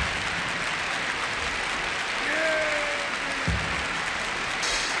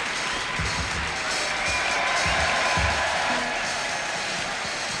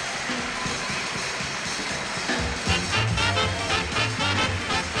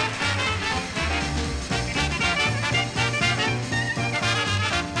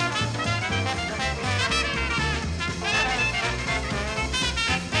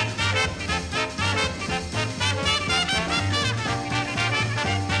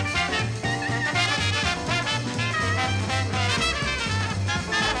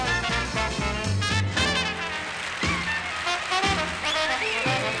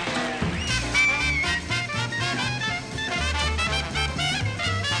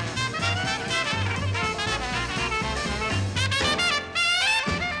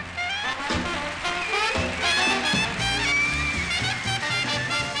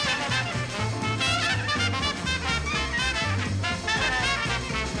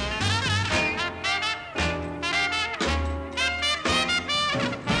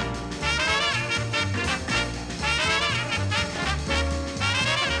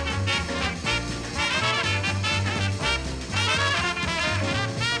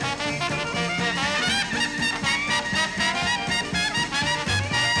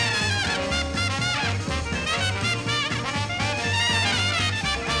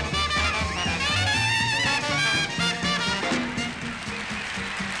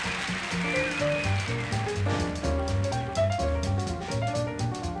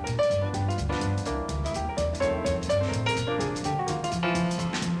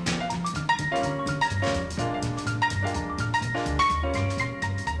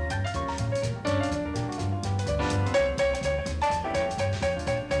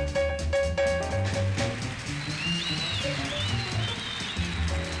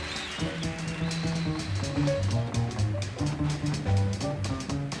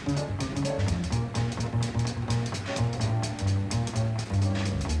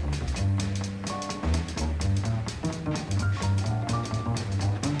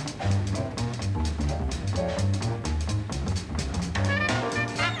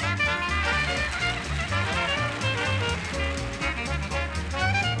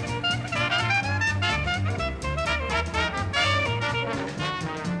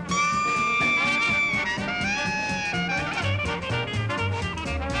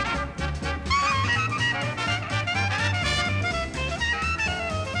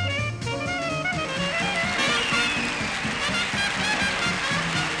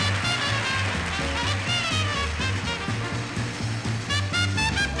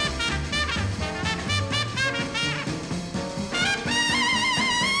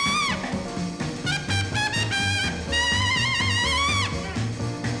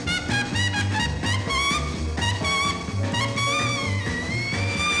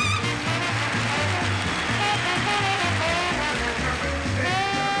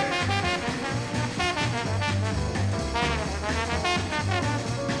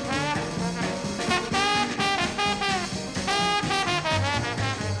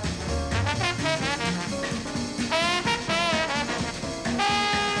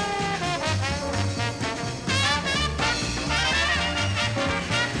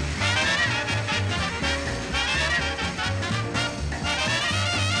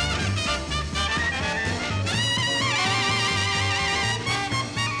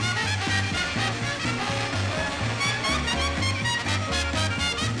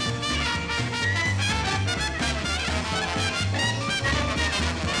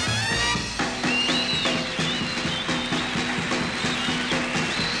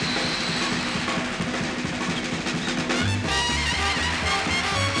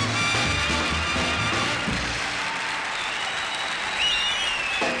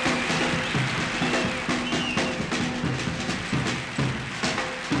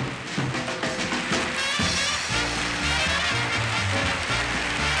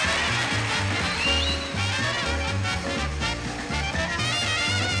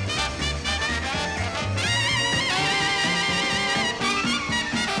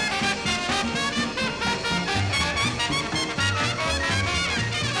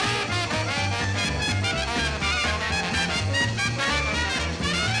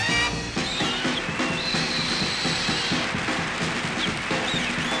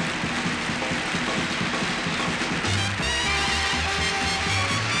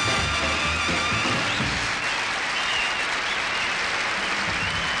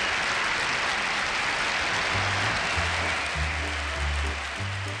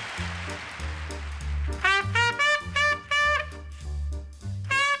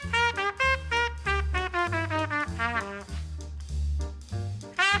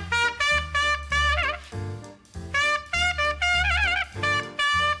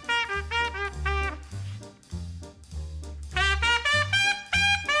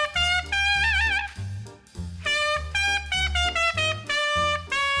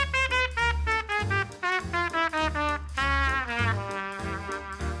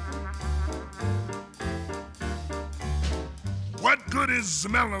 good is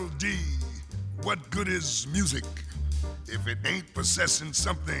melody? What good is music if it ain't possessing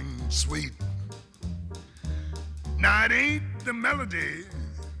something sweet? Now it ain't the melody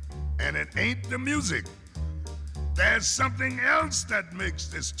and it ain't the music. There's something else that makes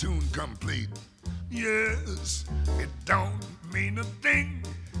this tune complete. Yes, it don't mean a thing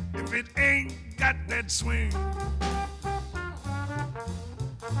if it ain't got that swing.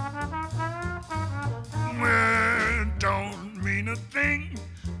 Well, it don't mean a thing.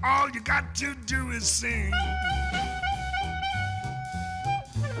 All you got to do is sing.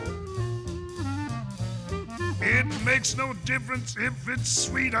 It makes no difference if it's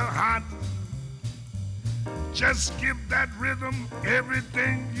sweet or hot. Just give that rhythm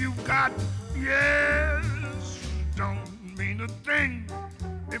everything you've got. Yes, don't mean a thing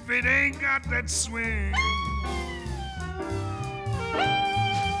if it ain't got that swing.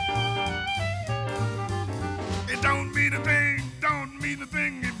 It don't mean a thing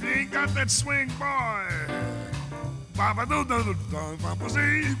if you ain't got that swing, boy.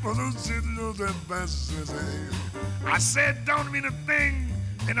 I said don't mean a thing,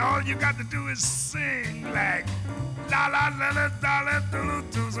 and all you got to do is sing like la la la la la la do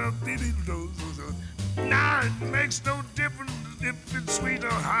do do do do. Now it makes no difference if it's sweet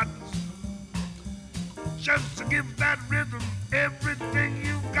or hot. Just to give that rhythm everything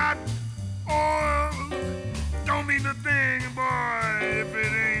you got. Oh, don't mean a thing, boy, if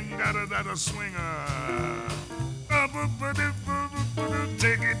it ain't got a swinger.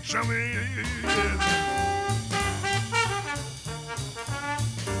 Take it from me.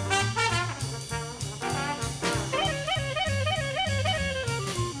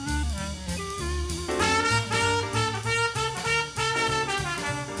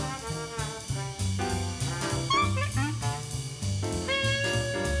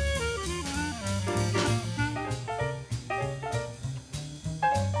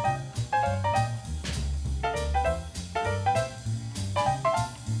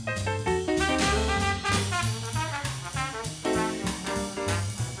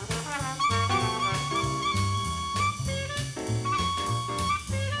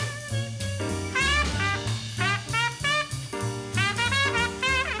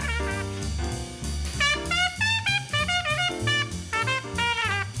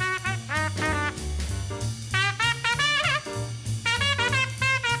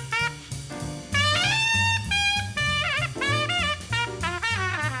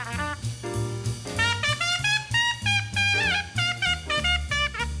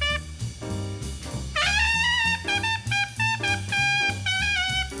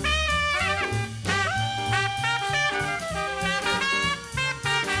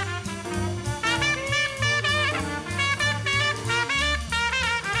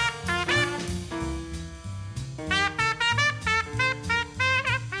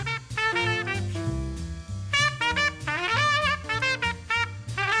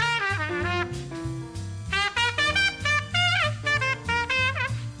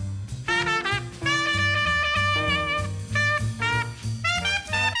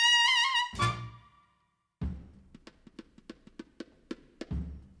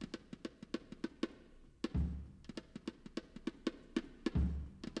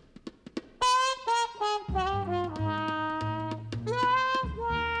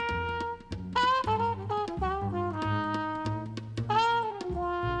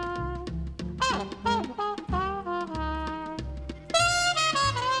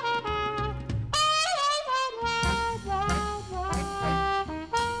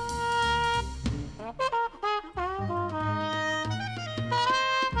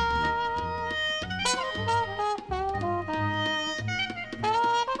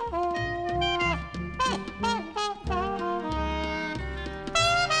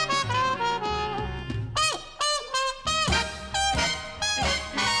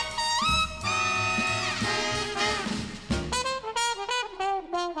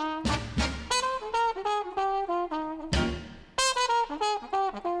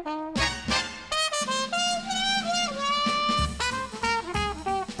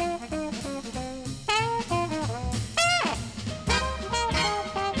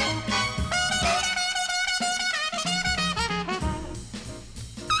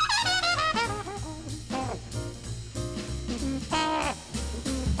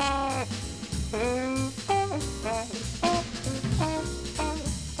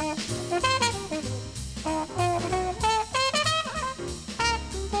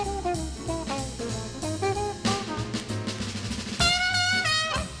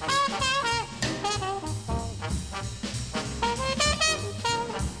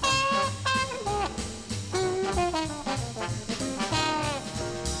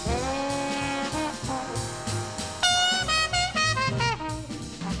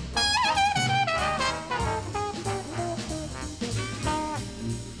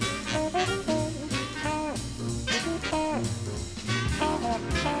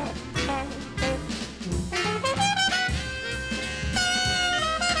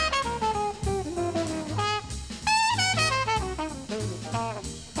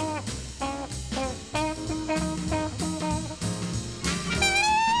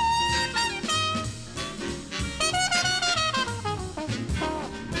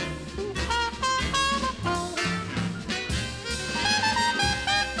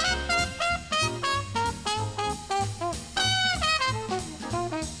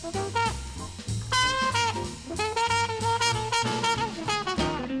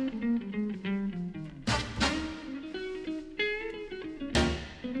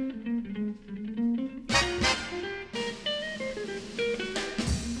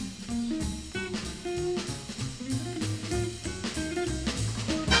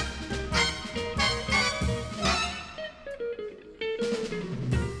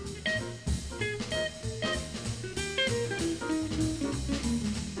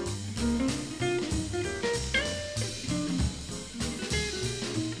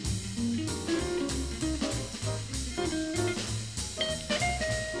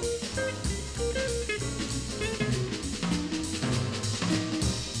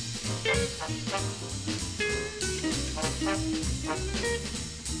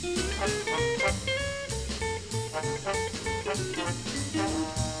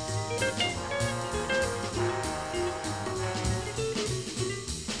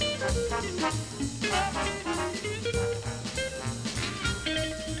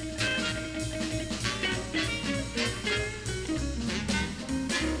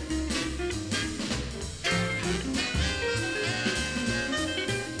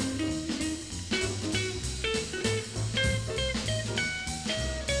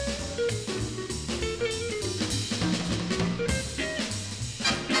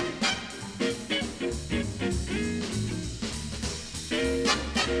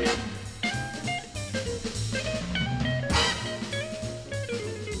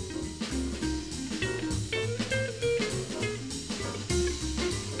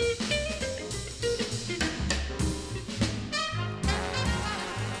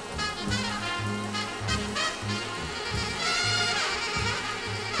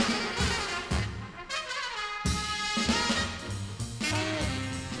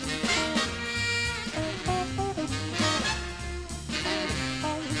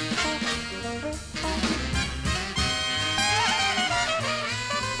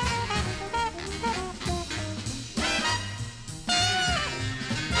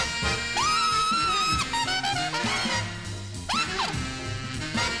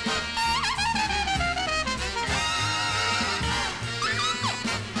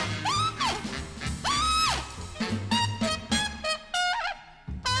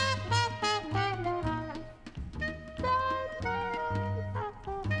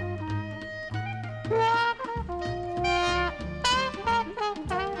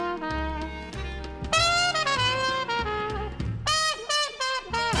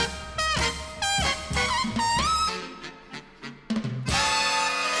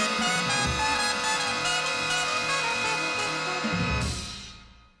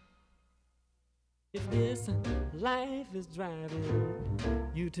 If this life is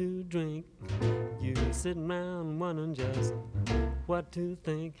driving you to drink, you sitting around wondering just what to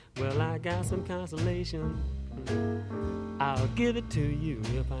think. Well, I got some consolation. I'll give it to you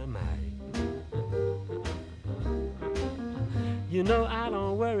if I might. You know I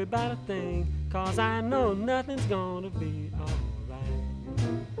don't worry about a thing, 'cause I know nothing's gonna be alright.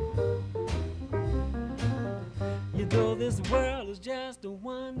 You know this world is just a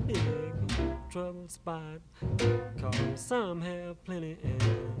one big trouble spot, 'cause some have plenty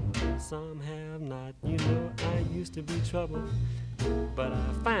and some have not. You know I used to be trouble, but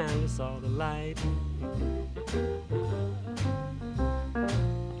I finally saw the light.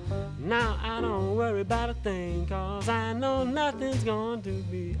 Now I don't worry about a thing, 'cause I know nothing's going to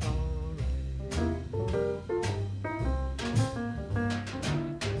be alright.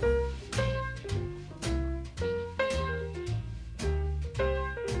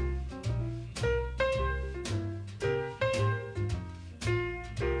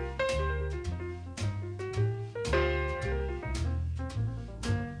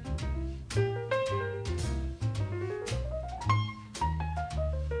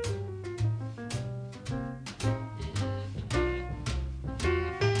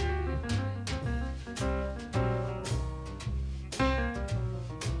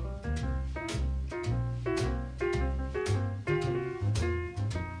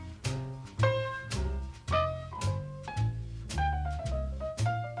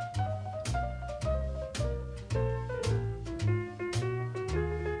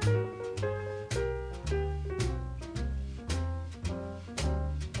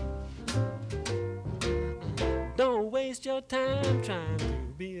 Don't waste your time trying to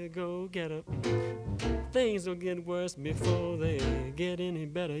be a go-getter. Things will get worse before they get any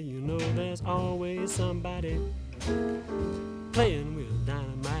better. You know there's always somebody playing with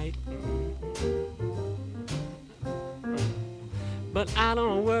dynamite. But I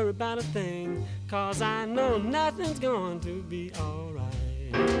don't worry about a thing, 'cause I know nothing's going to be alright.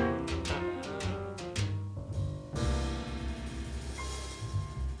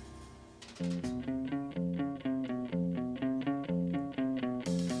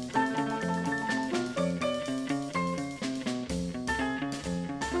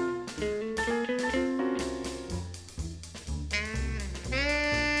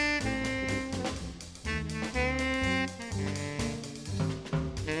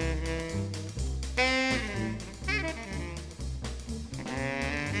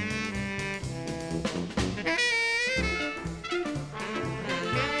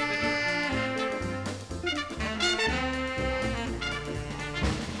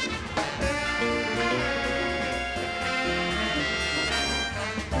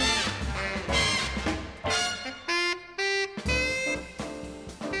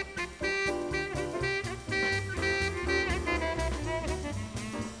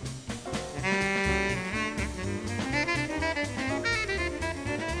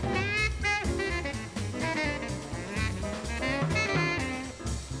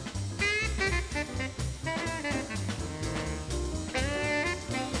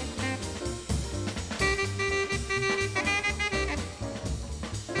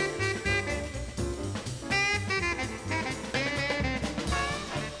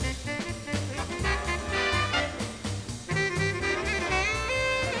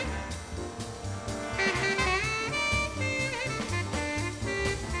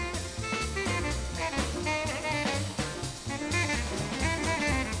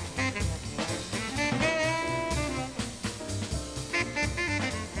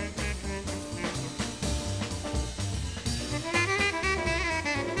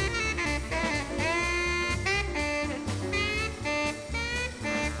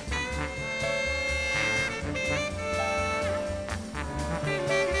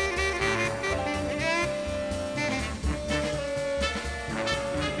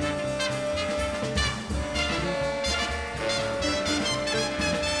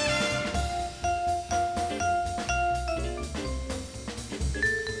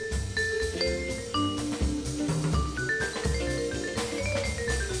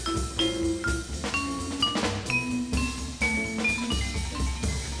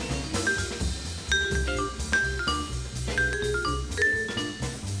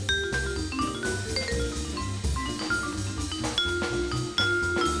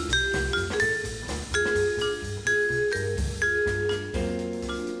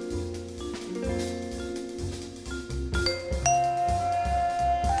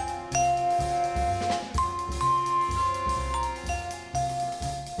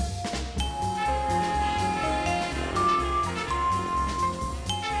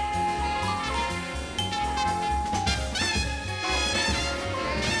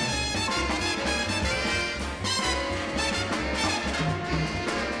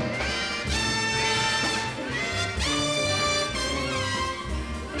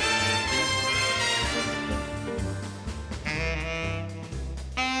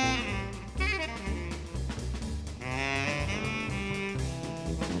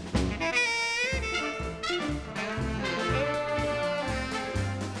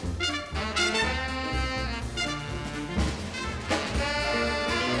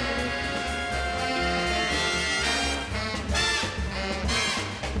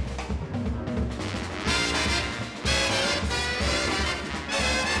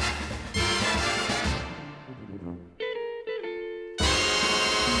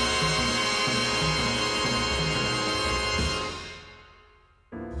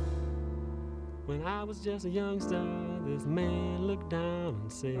 When I was just a youngster, this man looked down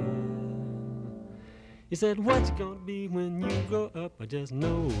and said, he said, what you gonna be when you grow up? I just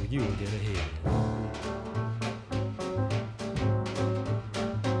know you'll get ahead.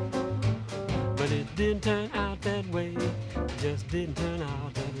 But it didn't turn out that way. It just didn't turn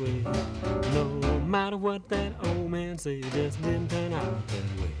out that way. No matter what that old man said, it just didn't turn out that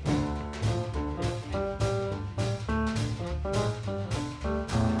way.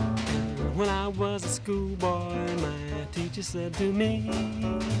 When I was a schoolboy, my teacher said to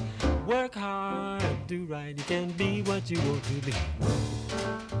me, work hard, do right, you can be what you want to be.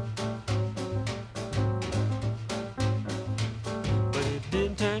 But it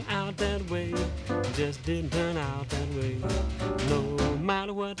didn't turn out that way, it just didn't turn out that way. No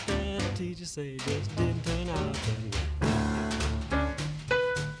matter what that teacher said, it just didn't turn out that way.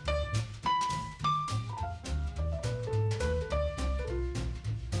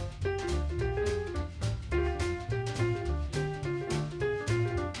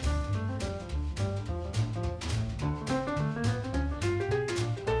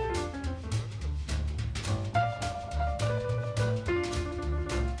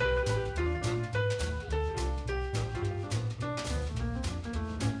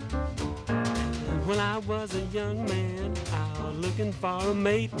 When I was a young man, out looking for a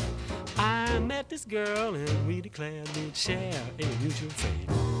mate, I met this girl and we declared we'd share a mutual fate.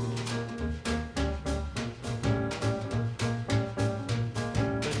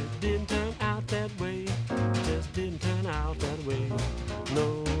 But it didn't turn out that way, it just didn't turn out that way.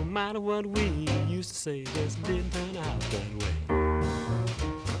 No matter what we used to say, it just didn't turn out that way.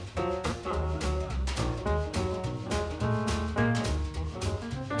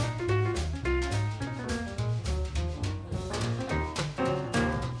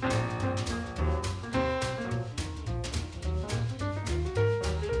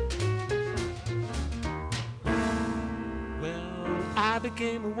 I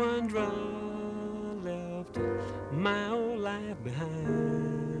became a wanderer, left my old life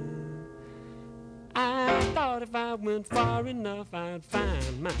behind. I thought if I went far enough, I'd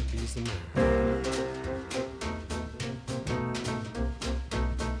find my peace of mind.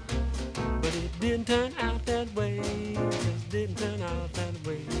 But it didn't turn out that way, it just didn't turn out that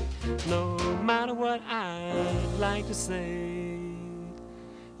way. No matter what I'd like to say,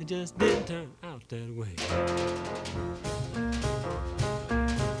 it just didn't turn out that way.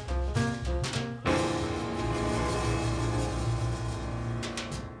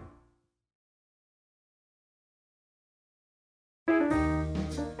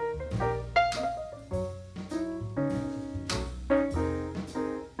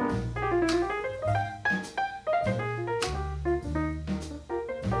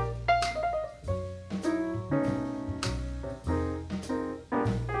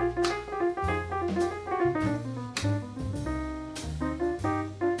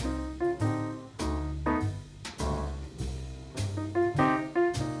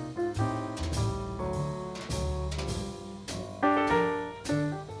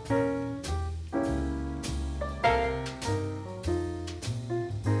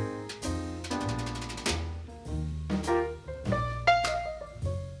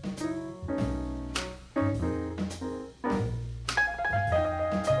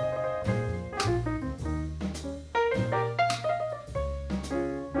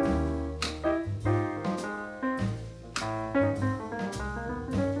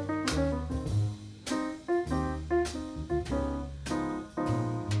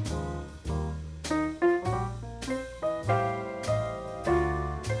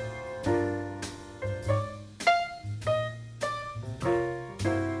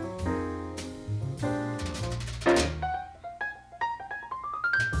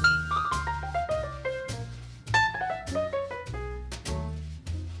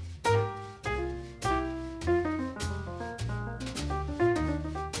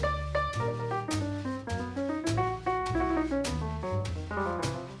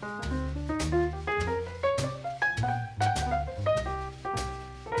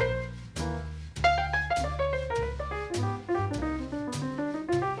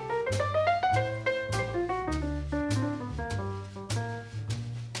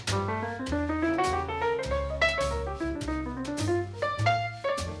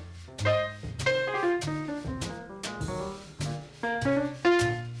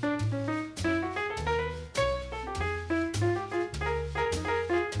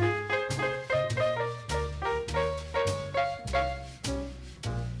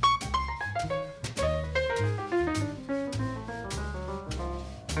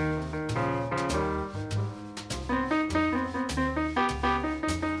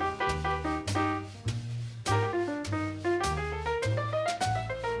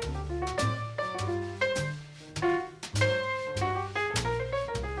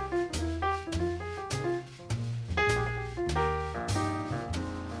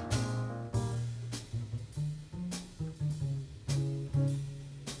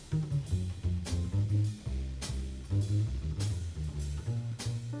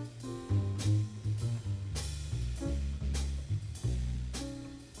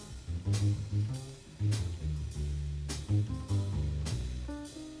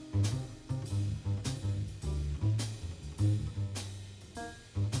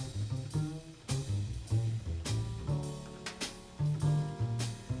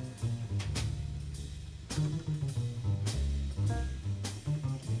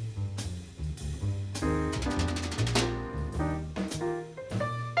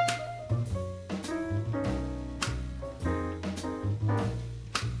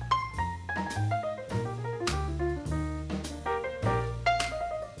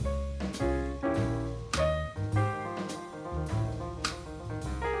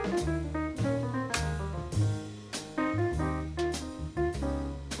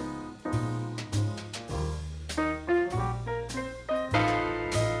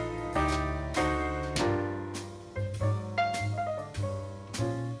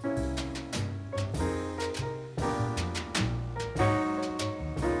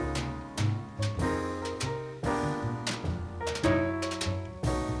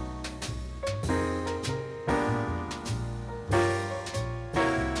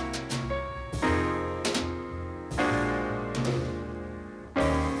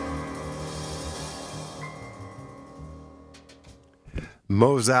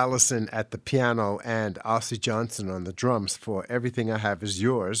 Mose Allison at the piano and Ossie Johnson on the drums for Everything I Have Is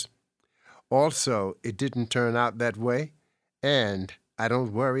Yours. Also, It Didn't Turn Out That Way, and I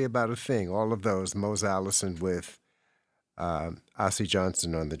Don't Worry About a Thing. All of those, Mose Allison with Ossie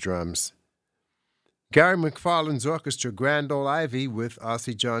Johnson on the drums. Gary McFarland's orchestra, Grand Ole Ivy with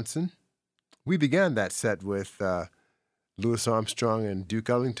Ossie Johnson. We began that set with Louis Armstrong and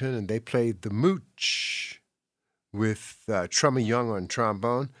Duke Ellington, and they played The Mooch with Trummy Young on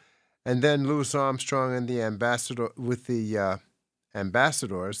trombone, and then Louis Armstrong and the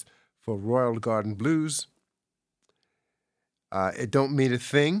Ambassadors for Royal Garden Blues. It Don't Mean a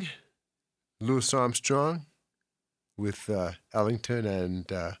Thing, Louis Armstrong with Ellington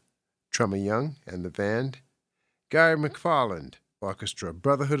and Trummy Young and the band. Gary McFarland Orchestra,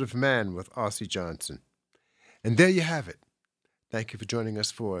 Brotherhood of Man with Ossie Johnson. And there you have it. Thank you for joining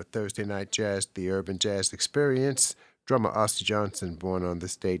us for Thursday Night Jazz, the Urban Jazz Experience. Drummer Ossie Johnson, born on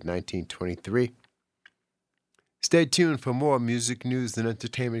this date, 1923. Stay tuned for more music, news, and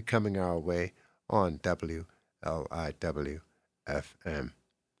entertainment coming our way on WLIW-FM.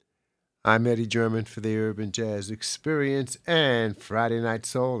 I'm Eddie German for the Urban Jazz Experience and Friday Night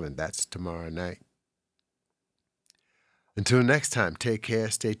Soul, and that's tomorrow night. Until next time, take care,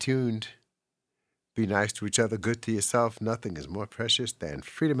 stay tuned. Be nice to each other, good to yourself. Nothing is more precious than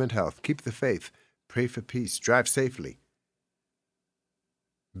freedom and health. Keep the faith. Pray for peace. Drive safely.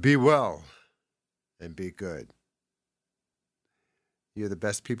 Be well and be good. You're the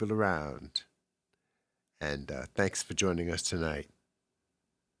best people around. And thanks for joining us tonight.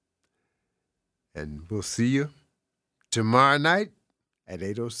 And we'll see you tomorrow night at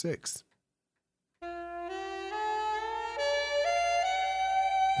 8:06.